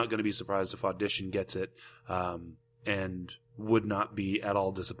 Totally not going to be surprised if Audition gets it, and would not be at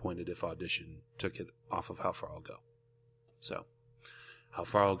all disappointed if Audition took it off of How Far I'll Go. So, How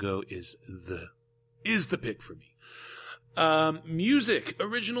Far I'll Go is the pick for me. Music,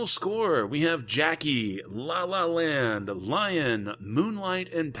 original score. We have Jackie, La La Land, Lion,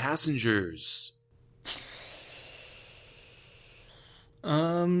 Moonlight, and Passengers. I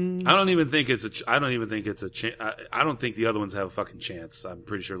don't even think it's a chance. I don't think the other ones have a fucking chance. I'm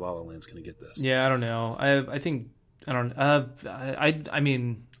pretty sure La La Land's going to get this. Yeah, I don't know. I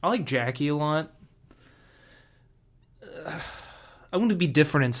mean, I like Jackie a lot. I want to be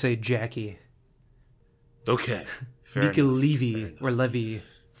different and say Jackie. Okay. Mika Levy or Levy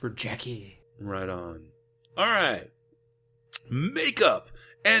for Jackie. Right on. All right. Makeup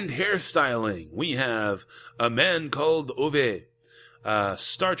and hairstyling. We have A Man Called Ove,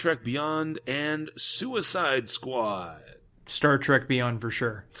 Star Trek Beyond, and Suicide Squad. Star Trek Beyond for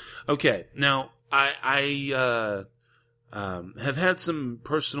sure. Okay. Now, I have had some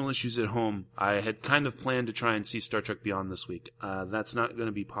personal issues at home. I had kind of planned to try and see Star Trek Beyond this week. That's not going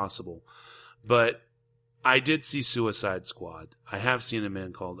to be possible. But I did see Suicide Squad. I have seen A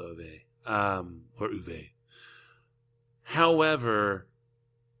Man Called Ove, or Uwe. However,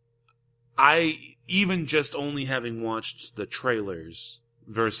 even just only having watched the trailers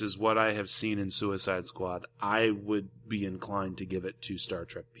versus what I have seen in Suicide Squad, I would be inclined to give it to Star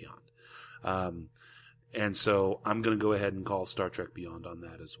Trek Beyond. And so I'm going to go ahead and call Star Trek Beyond on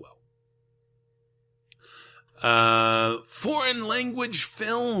that as well. Foreign language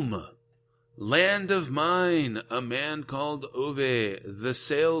film. Land of Mine, A Man Called Ove, The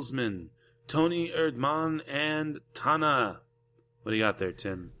Salesman, Tony Erdmann, and Tana. What do you got there,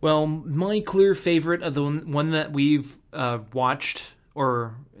 Tim? Well, my clear favorite of the one that we've watched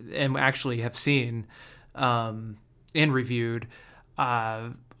and actually have seen and reviewed,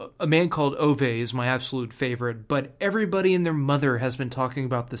 A Man Called Ove is my absolute favorite, but everybody and their mother has been talking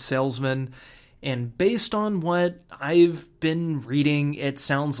about The Salesman. And based on what I've been reading, it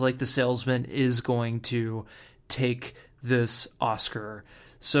sounds like The Salesman is going to take this Oscar.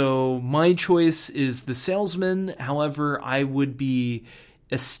 So my choice is The Salesman. However, I would be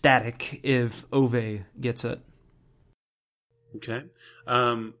ecstatic if Ove gets it. Okay.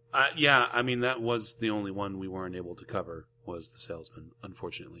 That was the only one we weren't able to cover, was The Salesman,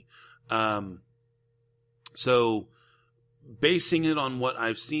 unfortunately. So basing it on what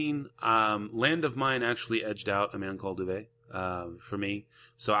I've seen, Land of Mine actually edged out A Man Called Ove for me.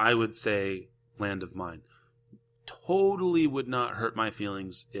 So I would say Land of Mine. Totally would not hurt my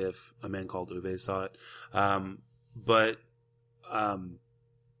feelings if A Man Called Ove saw it. I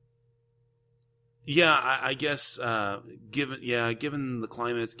guess given the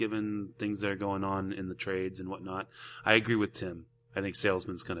climates, given things that are going on in the trades and whatnot, I agree with Tim. I think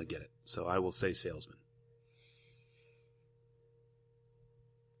Salesman's going to get it. So I will say Salesman.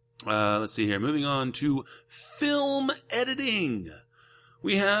 Let's see here. Moving on to film editing.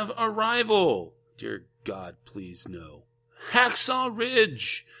 We have Arrival. Dear God, please no. Hacksaw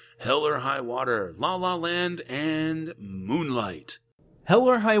Ridge. Hell or High Water. La La Land. And Moonlight. Hell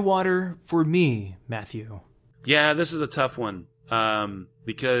or High Water for me, Matthew. Yeah, this is a tough one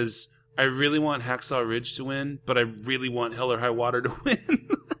because I really want Hacksaw Ridge to win, but I really want Hell or High Water to win.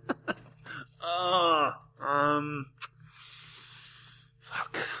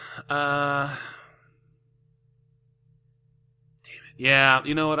 Fuck. Damn it. Yeah,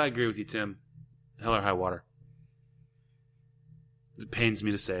 you know what? I agree with you, Tim. Hell or High Water. It pains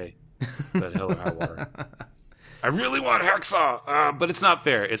me to say, but Hell or High Water. I really want Hacksaw, but it's not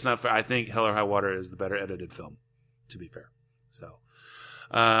fair. It's not fair. I think Hell or High Water is the better edited film, to be fair. So,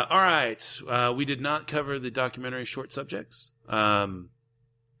 all right. We did not cover the documentary short subjects, so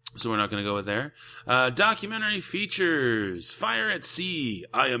we're not going to go with there. Documentary features: Fire at Sea,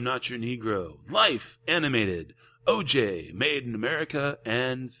 I Am Not Your Negro, Life Animated, OJ, Made in America,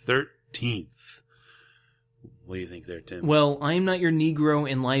 and 13th. What do you think there, Tim? Well, I Am Not Your Negro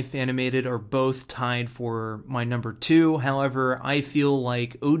and Life Animated are both tied for my number 2. However, I feel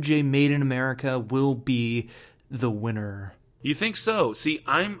like OJ Made in America will be the winner. You think so? See,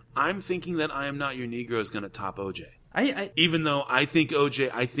 I'm thinking that I Am Not Your Negro is going to top OJ. Even though I think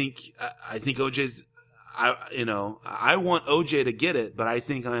OJ, I think OJ's, I want OJ to get it, but I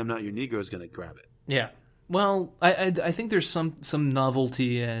think I Am Not Your Negro is going to grab it. Yeah. Well, I think there's some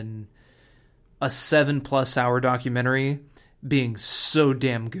novelty in a 7+ hour documentary being so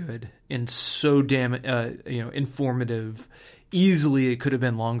damn good and so damn informative. Easily it could have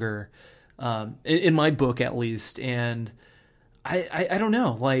been longer, in my book at least. And I don't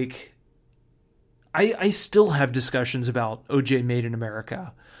know, like I still have discussions about OJ Made in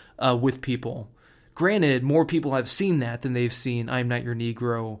America with people. Granted, more people have seen that than they've seen I'm Not Your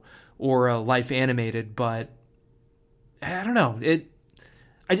Negro or Life Animated, but I don't know.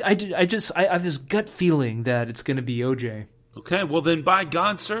 I have this gut feeling that it's going to be OJ. Okay, well then, by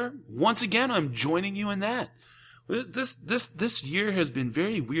God, sir, once again, I'm joining you in that. This year has been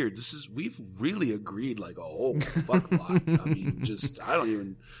very weird. We've really agreed like a whole fuck lot. I mean,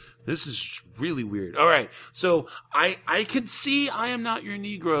 this is really weird. All right, so I could see I Am Not Your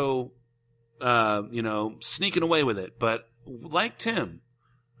Negro, sneaking away with it, but like Tim,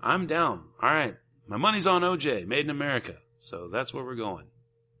 I'm down. All right, my money's on OJ, Made in America. So that's where we're going.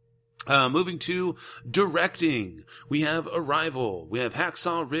 Moving to directing, we have Arrival, we have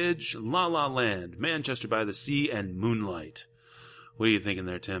Hacksaw Ridge, La La Land, Manchester by the Sea, and Moonlight. What are you thinking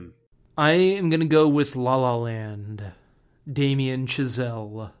there, Tim? I am going to go with La La Land, Damien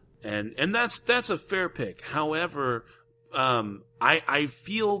Chazelle. And that's a fair pick. However, I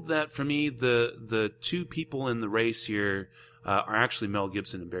feel that for me, the two people in the race here are actually Mel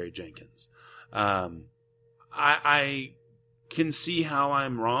Gibson and Barry Jenkins. I can see how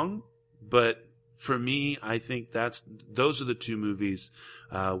I'm wrong, but for me, I think those are the two movies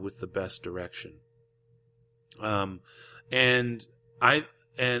with the best direction. And I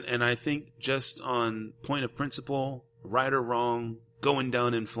think just on point of principle, right or wrong, going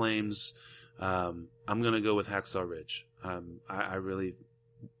down in flames, I'm gonna go with Hacksaw Ridge. I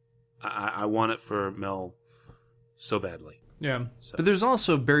want it for Mel so badly. Yeah, so. But there's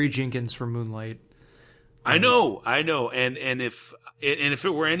also Barry Jenkins for Moonlight. I know, and if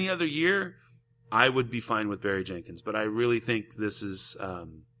it were any other year, I would be fine with Barry Jenkins. But I really think this is, I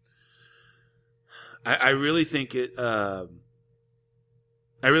really think that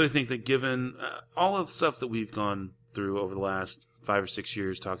given all of the stuff that we've gone through over the last 5 or 6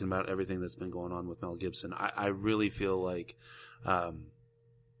 years, talking about everything that's been going on with Mel Gibson, I really feel like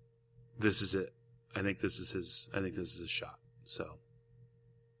this is it. I think this is his shot. So.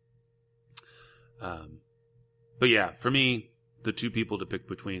 But yeah, for me, the two people to pick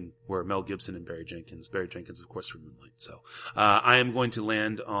between were Mel Gibson and Barry Jenkins. Barry Jenkins, of course, for Moonlight. So I am going to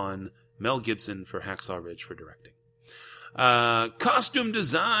land on Mel Gibson for Hacksaw Ridge for directing. Costume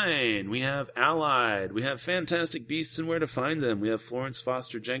design. We have Allied. We have Fantastic Beasts and Where to Find Them. We have Florence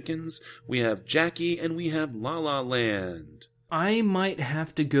Foster Jenkins. We have Jackie, and we have La La Land. I might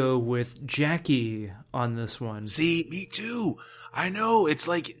have to go with Jackie on this one. See, me too. I know. It's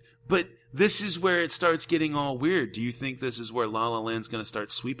like, but this is where it starts getting all weird. Do you think this is where La La Land's going to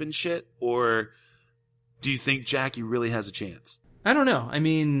start sweeping shit? Or do you think Jackie really has a chance? I don't know. I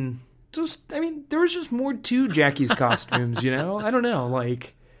mean, there was just more to Jackie's costumes, you know? I don't know.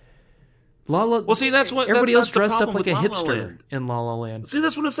 Like, Well, see, that's what everybody that's else dressed up like a La La hipster Land. in La La Land. See,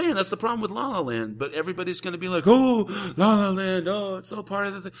 that's what I'm saying. That's the problem with La La Land. But everybody's going to be like, oh, La La Land, oh, it's so part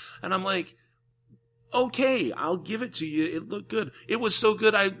of the thing. And I'm like, okay, I'll give it to you. It looked good. It was so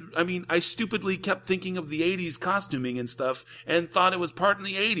good. I stupidly kept thinking of the 80s costuming and stuff and thought it was part in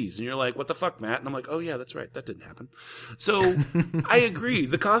the 80s. And you're like, what the fuck, Matt? And I'm like, oh yeah, that's right. That didn't happen. So I agree.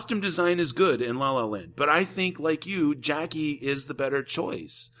 The costume design is good in La La Land, but I think like you, Jackie is the better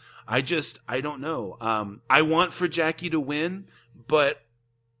choice. I don't know. I want for Jackie to win, but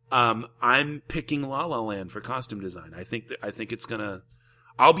I'm picking La La Land for costume design. I think it's gonna.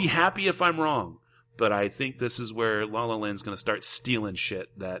 I'll be happy if I'm wrong, but I think this is where La La Land's gonna start stealing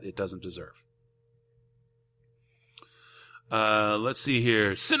shit that it doesn't deserve. Let's see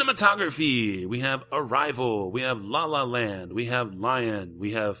here. Cinematography. We have Arrival. We have La La Land. We have Lion.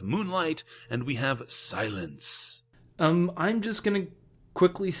 We have Moonlight. And we have Silence. I'm just going to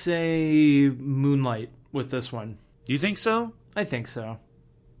quickly say Moonlight with this one. You think so? I think so.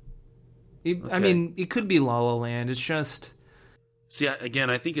 I Okay. mean, it could be La La Land. It's just... See, again,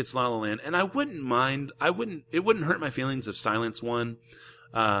 I think it's La La Land. And I wouldn't mind. It wouldn't hurt my feelings if Silence won.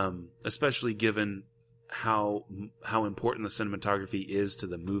 Especially given how important the cinematography is to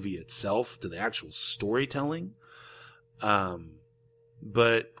the movie itself, to the actual storytelling.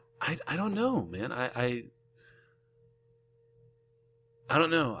 But I don't know, man. I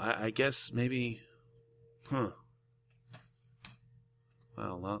don't know. I guess maybe, Well, I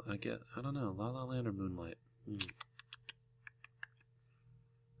don't know. La La Land or Moonlight?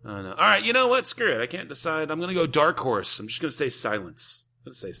 I don't know. All right, you know what? Screw it. I can't decide. I'm going to go Dark Horse. I'm just going to say Silence.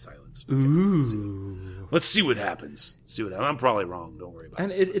 Let's say Silence. Okay. Ooh. Let's see what happens. I'm probably wrong. Don't worry about it.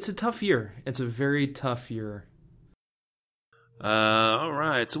 And it's a tough year. It's a very tough year. All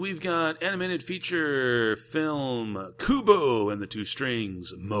right. So we've got animated feature film Kubo and the Two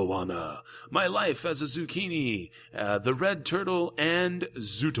Strings, Moana, My Life as a Zucchini, The Red Turtle, and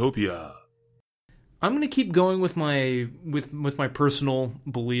Zootopia. I'm going to keep going with my personal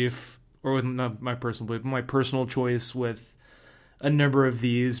belief, or with not my personal belief, my personal choice with a number of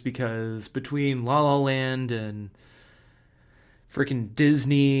these, because between La La Land and freaking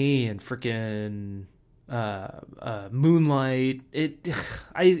Disney and freaking Moonlight,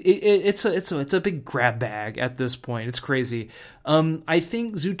 it's a big grab bag at this point. It's crazy. I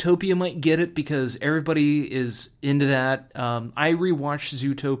think Zootopia might get it because everybody is into that. I rewatched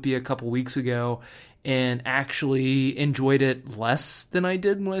Zootopia a couple weeks ago and actually enjoyed it less than I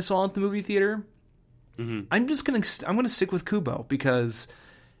did when I saw it at the movie theater. Mm-hmm. I'm gonna stick with Kubo because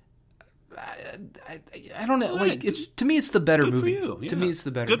I don't know. Like, to me, it's the better Good movie. For you. Yeah. To me, it's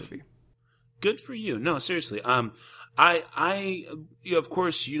the better movie. Good for you. No, seriously. Of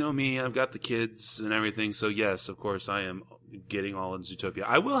course, you know me. I've got the kids and everything. So yes, of course, I am getting all in Zootopia.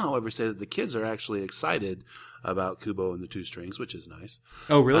 I will, however, say that the kids are actually excited about Kubo and the Two Strings, which is nice.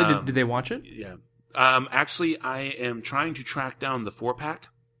 Oh, really? Did they watch it? Yeah. Actually, I am trying to track down the 4-pack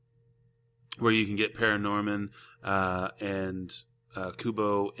where you can get Paranorman, and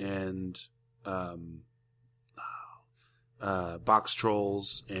Kubo and Box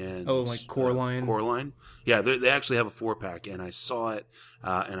Trolls and like Coraline. Coraline. Yeah, they actually have a 4-pack, and I saw it,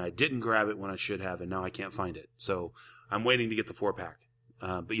 and I didn't grab it when I should have, and now I can't find it. So I'm waiting to get the 4-pack.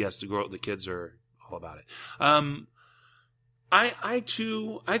 But yes, the kids are all about it. I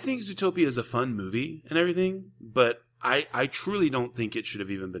think Zootopia is a fun movie and everything, but I truly don't think it should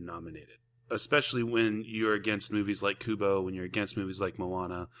have even been nominated. Especially when you're against movies like Kubo, when you're against movies like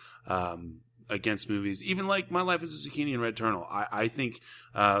Moana, against movies even like My Life as a Zucchini and Red Turtle. I think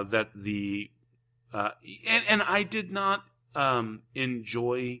that and I did not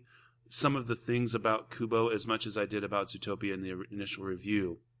enjoy some of the things about Kubo as much as I did about Zootopia in the initial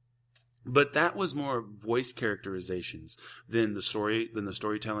review. But that was more voice characterizations than the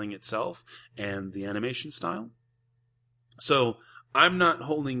storytelling itself and the animation style. So I'm not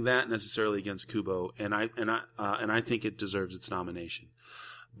holding that necessarily against Kubo, and I think it deserves its nomination.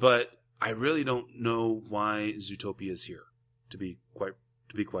 But I really don't know why Zootopia is here, to be quite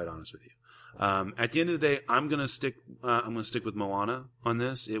honest with you. At the end of the day, I'm gonna stick with Moana on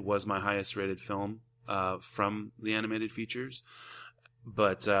this. It was my highest rated film from the animated features,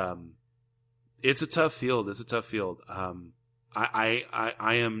 but it's a tough field. I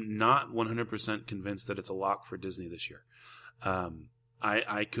am not 100% convinced that it's a lock for Disney this year.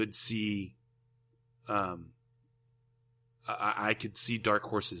 I could see, I could see dark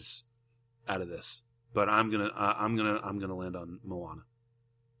horses out of this, but I'm gonna land on Moana.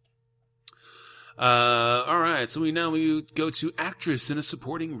 All right, so we go to actress in a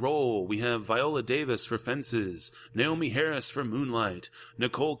supporting role. We have Viola Davis for Fences, Naomi Harris for Moonlight,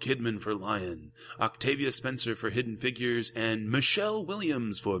 Nicole Kidman for Lion, Octavia Spencer for Hidden Figures, and Michelle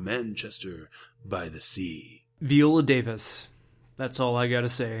Williams for Manchester by the Sea. Viola Davis. That's all I gotta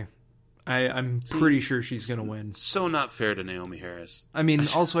say. I'm pretty sure she's gonna win. So not fair to Naomi Harris. I mean,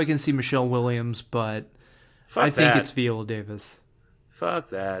 also I can see Michelle Williams, but Fuck I think that. it's Viola Davis. Fuck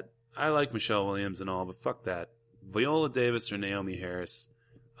that. I like Michelle Williams and all, but fuck that. Viola Davis or Naomi Harris.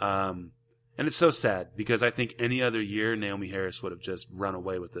 And And it's so sad because I think any other year, Naomi Harris would have just run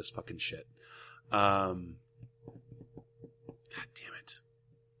away with this fucking shit. God damn it.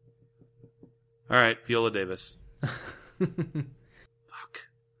 All right, Viola Davis. Fuck.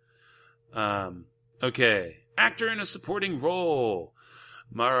 Okay. Actor in a supporting role.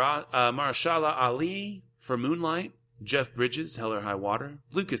 Mahershala Ali for Moonlight. Jeff Bridges, Hell or High Water.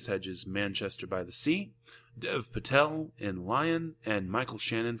 Lucas Hedges, Manchester by the Sea. Dev Patel in Lion. And Michael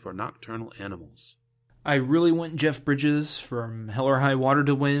Shannon for Nocturnal Animals. I really want Jeff Bridges from Hell or High Water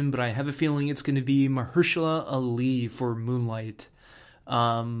to win, but I have a feeling it's going to be Mahershala Ali for Moonlight.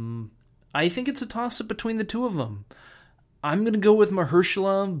 I think it's a toss-up between the two of them. I'm going to go with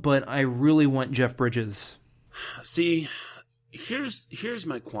Mahershala, but I really want Jeff Bridges. See, here's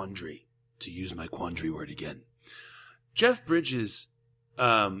my quandary, to use my quandary word again. Jeff Bridges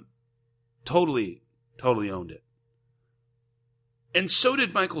totally owned it. And so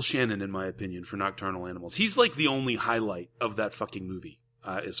did Michael Shannon, in my opinion, for Nocturnal Animals. He's like the only highlight of that fucking movie,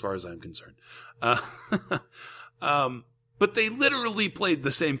 as far as I'm concerned. But they literally played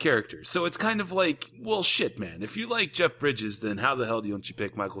the same characters. So it's kind of like, well, shit, man. If you like Jeff Bridges, then how the hell don't you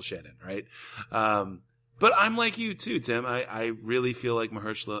pick Michael Shannon, right? But I'm like you too, Tim. I really feel like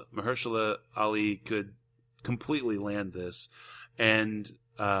Mahershala Ali could completely land this. And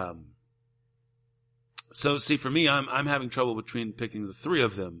so see, for me, I'm having trouble between picking the three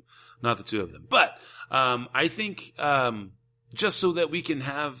of them, not the two of them. But I think just so that we can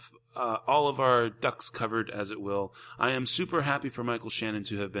have all of our ducks covered, as it will, I am super happy for Michael Shannon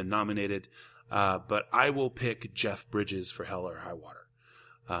to have been nominated, but I will pick Jeff Bridges for Hell or High Water.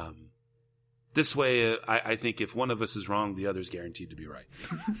 This way, I think if one of us is wrong, the other's guaranteed to be right.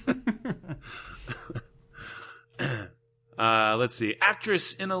 Let's see.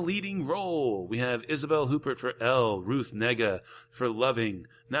 Actress in a leading role. We have Isabel Huppert for Elle, Ruth Negga for Loving,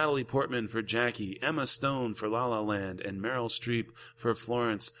 Natalie Portman for Jackie, Emma Stone for La La Land, and Meryl Streep for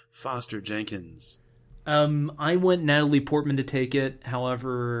Florence Foster Jenkins. I want Natalie Portman to take it.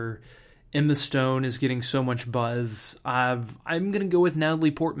 However, Emma Stone is getting so much buzz. I'm going to go with Natalie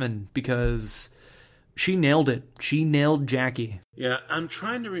Portman because she nailed it. She nailed Jackie. Yeah, I'm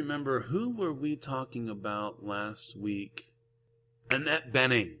trying to remember, who were we talking about last week? Annette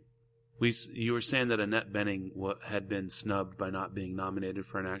Bening. You were saying that Annette Bening had been snubbed by not being nominated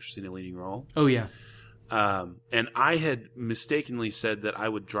for an actress in a leading role. Oh, yeah. And I had mistakenly said that I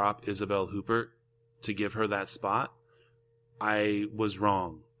would drop Isabel Huppert to give her that spot. I was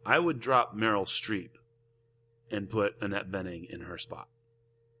wrong. I would drop Meryl Streep and put Annette Bening in her spot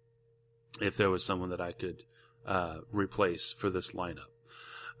if there was someone that I could replace for this lineup.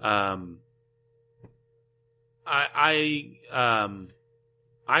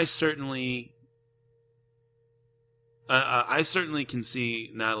 I certainly can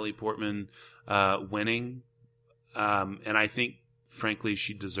see Natalie Portman winning, and I think, frankly,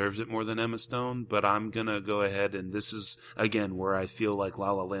 she deserves it more than Emma Stone. But I'm gonna go ahead, and this is again where I feel like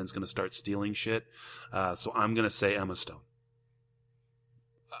La La Land's gonna start stealing shit. So I'm gonna say Emma Stone.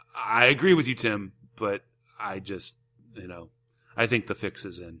 I agree with you, Tim, but I just, I think the fix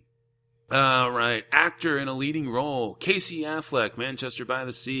is in. Right. Actor in a leading role. Casey Affleck, Manchester by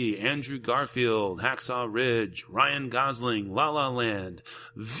the Sea. Andrew Garfield, Hacksaw Ridge. Ryan Gosling, La La Land.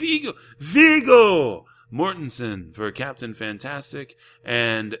 Viggo Mortensen for Captain Fantastic.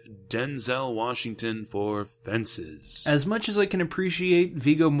 And Denzel Washington for Fences. As much as I can appreciate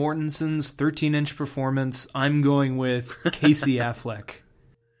Viggo Mortensen's 13-inch performance, I'm going with Casey Affleck.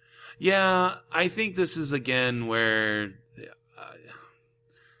 Yeah, I think this is again where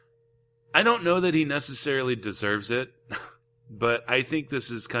I don't know that he necessarily deserves it, but I think this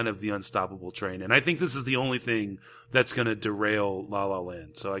is kind of the unstoppable train. And I think this is the only thing that's going to derail La La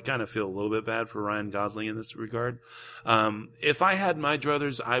Land. So I kind of feel a little bit bad for Ryan Gosling in this regard. If I had my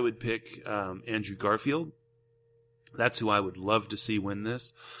druthers, I would pick Andrew Garfield. That's who I would love to see win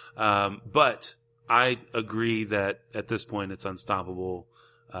this. But I agree that at this point it's unstoppable.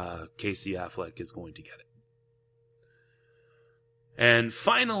 Casey Affleck is going to get it. And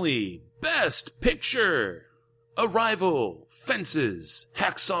finally, Best Picture. Arrival, Fences,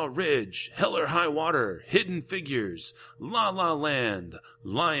 Hacksaw Ridge, Hell or High Water, Hidden Figures, La La Land,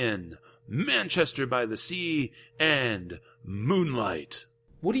 Lion, Manchester by the Sea, and Moonlight.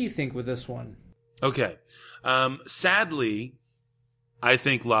 What do you think with this one? Okay. Sadly, I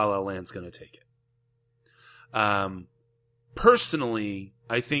think La La Land's going to take it. Personally,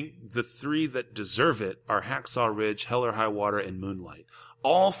 I think the three that deserve it are Hacksaw Ridge, Hell or High Water, and Moonlight.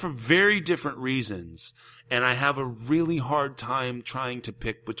 All for very different reasons, and I have a really hard time trying to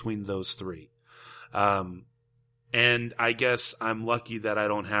pick between those three. And I guess I'm lucky that I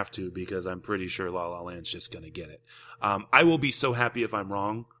don't have to, because I'm pretty sure La La Land's just going to get it. I will be so happy if I'm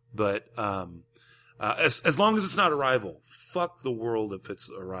wrong, but as long as it's not Arrival. Fuck the world if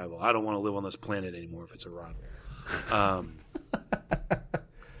it's Arrival. I don't want to live on this planet anymore if it's Arrival.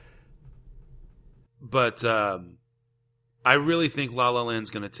 But I really think La La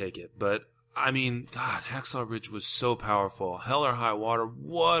Land's going to take it. But, I mean, God, Hacksaw Ridge was so powerful. Hell or High Water,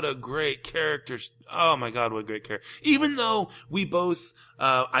 what a great character. Oh, my God, what a great character. Even though we both,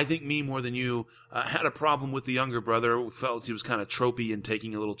 I think me more than you, had a problem with the younger brother, we felt he was kind of tropey and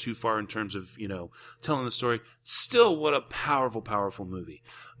taking a little too far in terms of, telling the story. Still, what a powerful, powerful movie.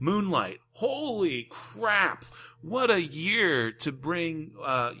 Moonlight, holy crap. What a year to bring,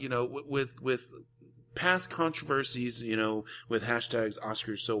 with past controversies, with hashtags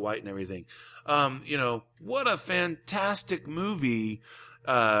Oscars so white and everything. What a fantastic movie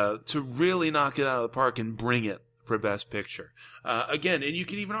to really knock it out of the park and bring it for Best Picture. Again, and you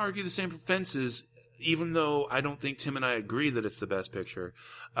can even argue the same for Fences, even though I don't think Tim and I agree that it's the Best Picture.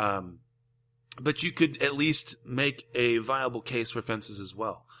 But you could at least make a viable case for Fences as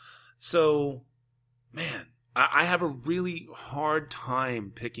well. So, man, I have a really hard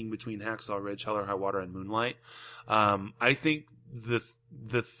time picking between Hacksaw Ridge, Hell or High Water, and Moonlight. I think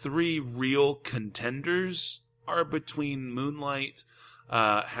the three real contenders are between Moonlight,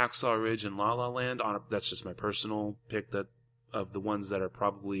 Hacksaw Ridge, and La La Land. That's just my personal pick of the ones that are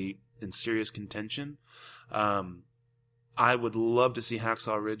probably in serious contention. I would love to see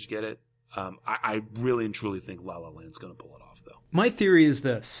Hacksaw Ridge get it. I really and truly think La La Land's going to pull it off, though. My theory is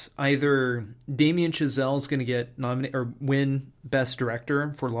this. Either Damien Chazelle's going to get nominated or win Best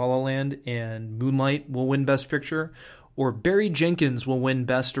Director for La La Land, and Moonlight will win Best Picture, or Barry Jenkins will win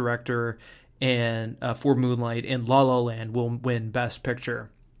Best Director and for Moonlight, and La La Land will win Best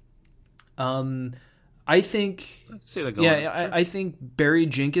Picture. I think... I think Barry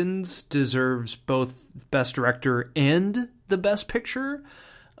Jenkins deserves both Best Director and the Best Picture.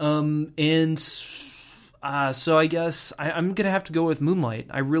 So I guess I'm going to have to go with Moonlight.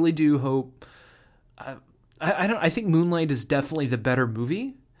 I really do hope... I think Moonlight is definitely the better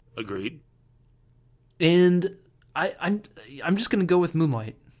movie. Agreed. And I'm just going to go with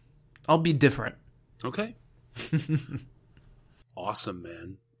Moonlight. I'll be different. Okay. Awesome,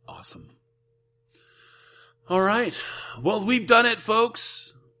 man. Awesome. All right. Well, we've done it,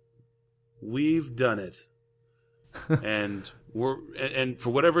 folks. We've done it. And for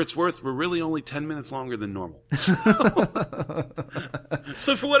whatever it's worth, we're really only 10 minutes longer than normal.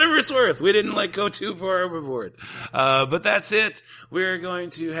 So for whatever it's worth, we didn't go too far overboard. But that's it. We're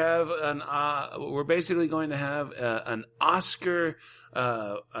going to have we're basically going to have an Oscar,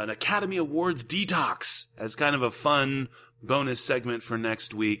 an Academy Awards detox as kind of a fun bonus segment for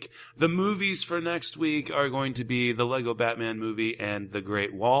next week. The movies for next week are going to be the Lego Batman movie and The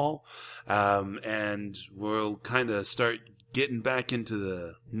Great Wall. And we'll kind of start getting back into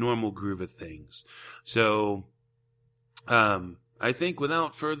the normal groove of things. So, I think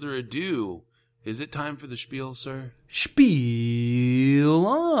without further ado, is it time for the spiel, sir? Spiel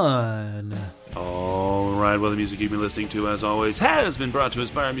on! All right, well, the music you've been listening to, as always, has been brought to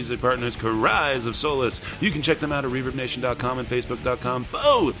us by our music partners, Cries of Solace. You can check them out at ReverbNation.com and Facebook.com,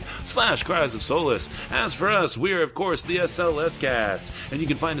 /Cries of Solace. As for us, we're, of course, the SLS Cast, and you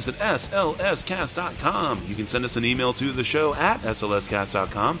can find us at slscast.com. You can send us an email to the show at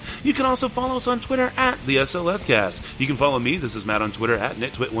slscast.com. You can also follow us on Twitter at the SLS Cast. You can follow me, this is Matt, on Twitter at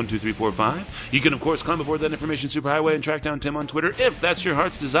NitTwit12345. You can, of course, climb aboard that information superhighway and track down Tim on Twitter if that's your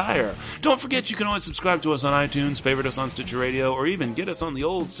heart's desire. Don't forget, you can always subscribe to us on iTunes, favorite us on Stitcher Radio, or even get us on the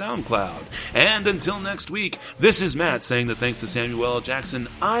old SoundCloud. And until next week, this is Matt saying that thanks to Samuel L. Jackson,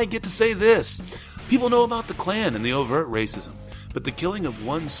 I get to say this. People know about the Klan and the overt racism, but the killing of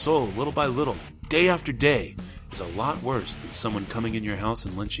one soul little by little, day after day, is a lot worse than someone coming in your house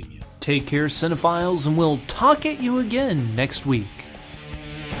and lynching you. Take care, cinephiles, and we'll talk at you again next week.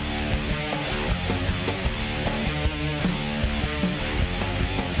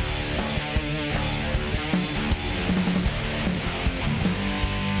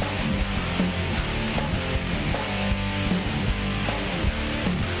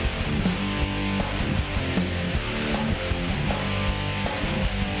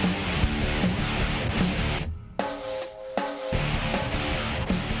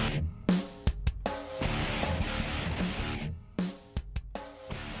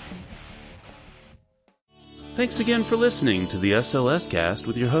 Thanks again for listening to the SLS Cast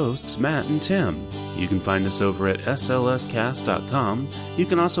with your hosts, Matt and Tim. You can find us over at slscast.com. You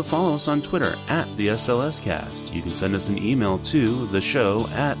can also follow us on Twitter at the SLS Cast. You can send us an email to the show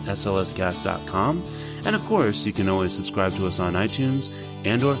at slscast.com. And of course, you can always subscribe to us on iTunes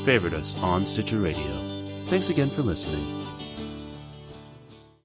and or favorite us on Stitcher Radio. Thanks again for listening.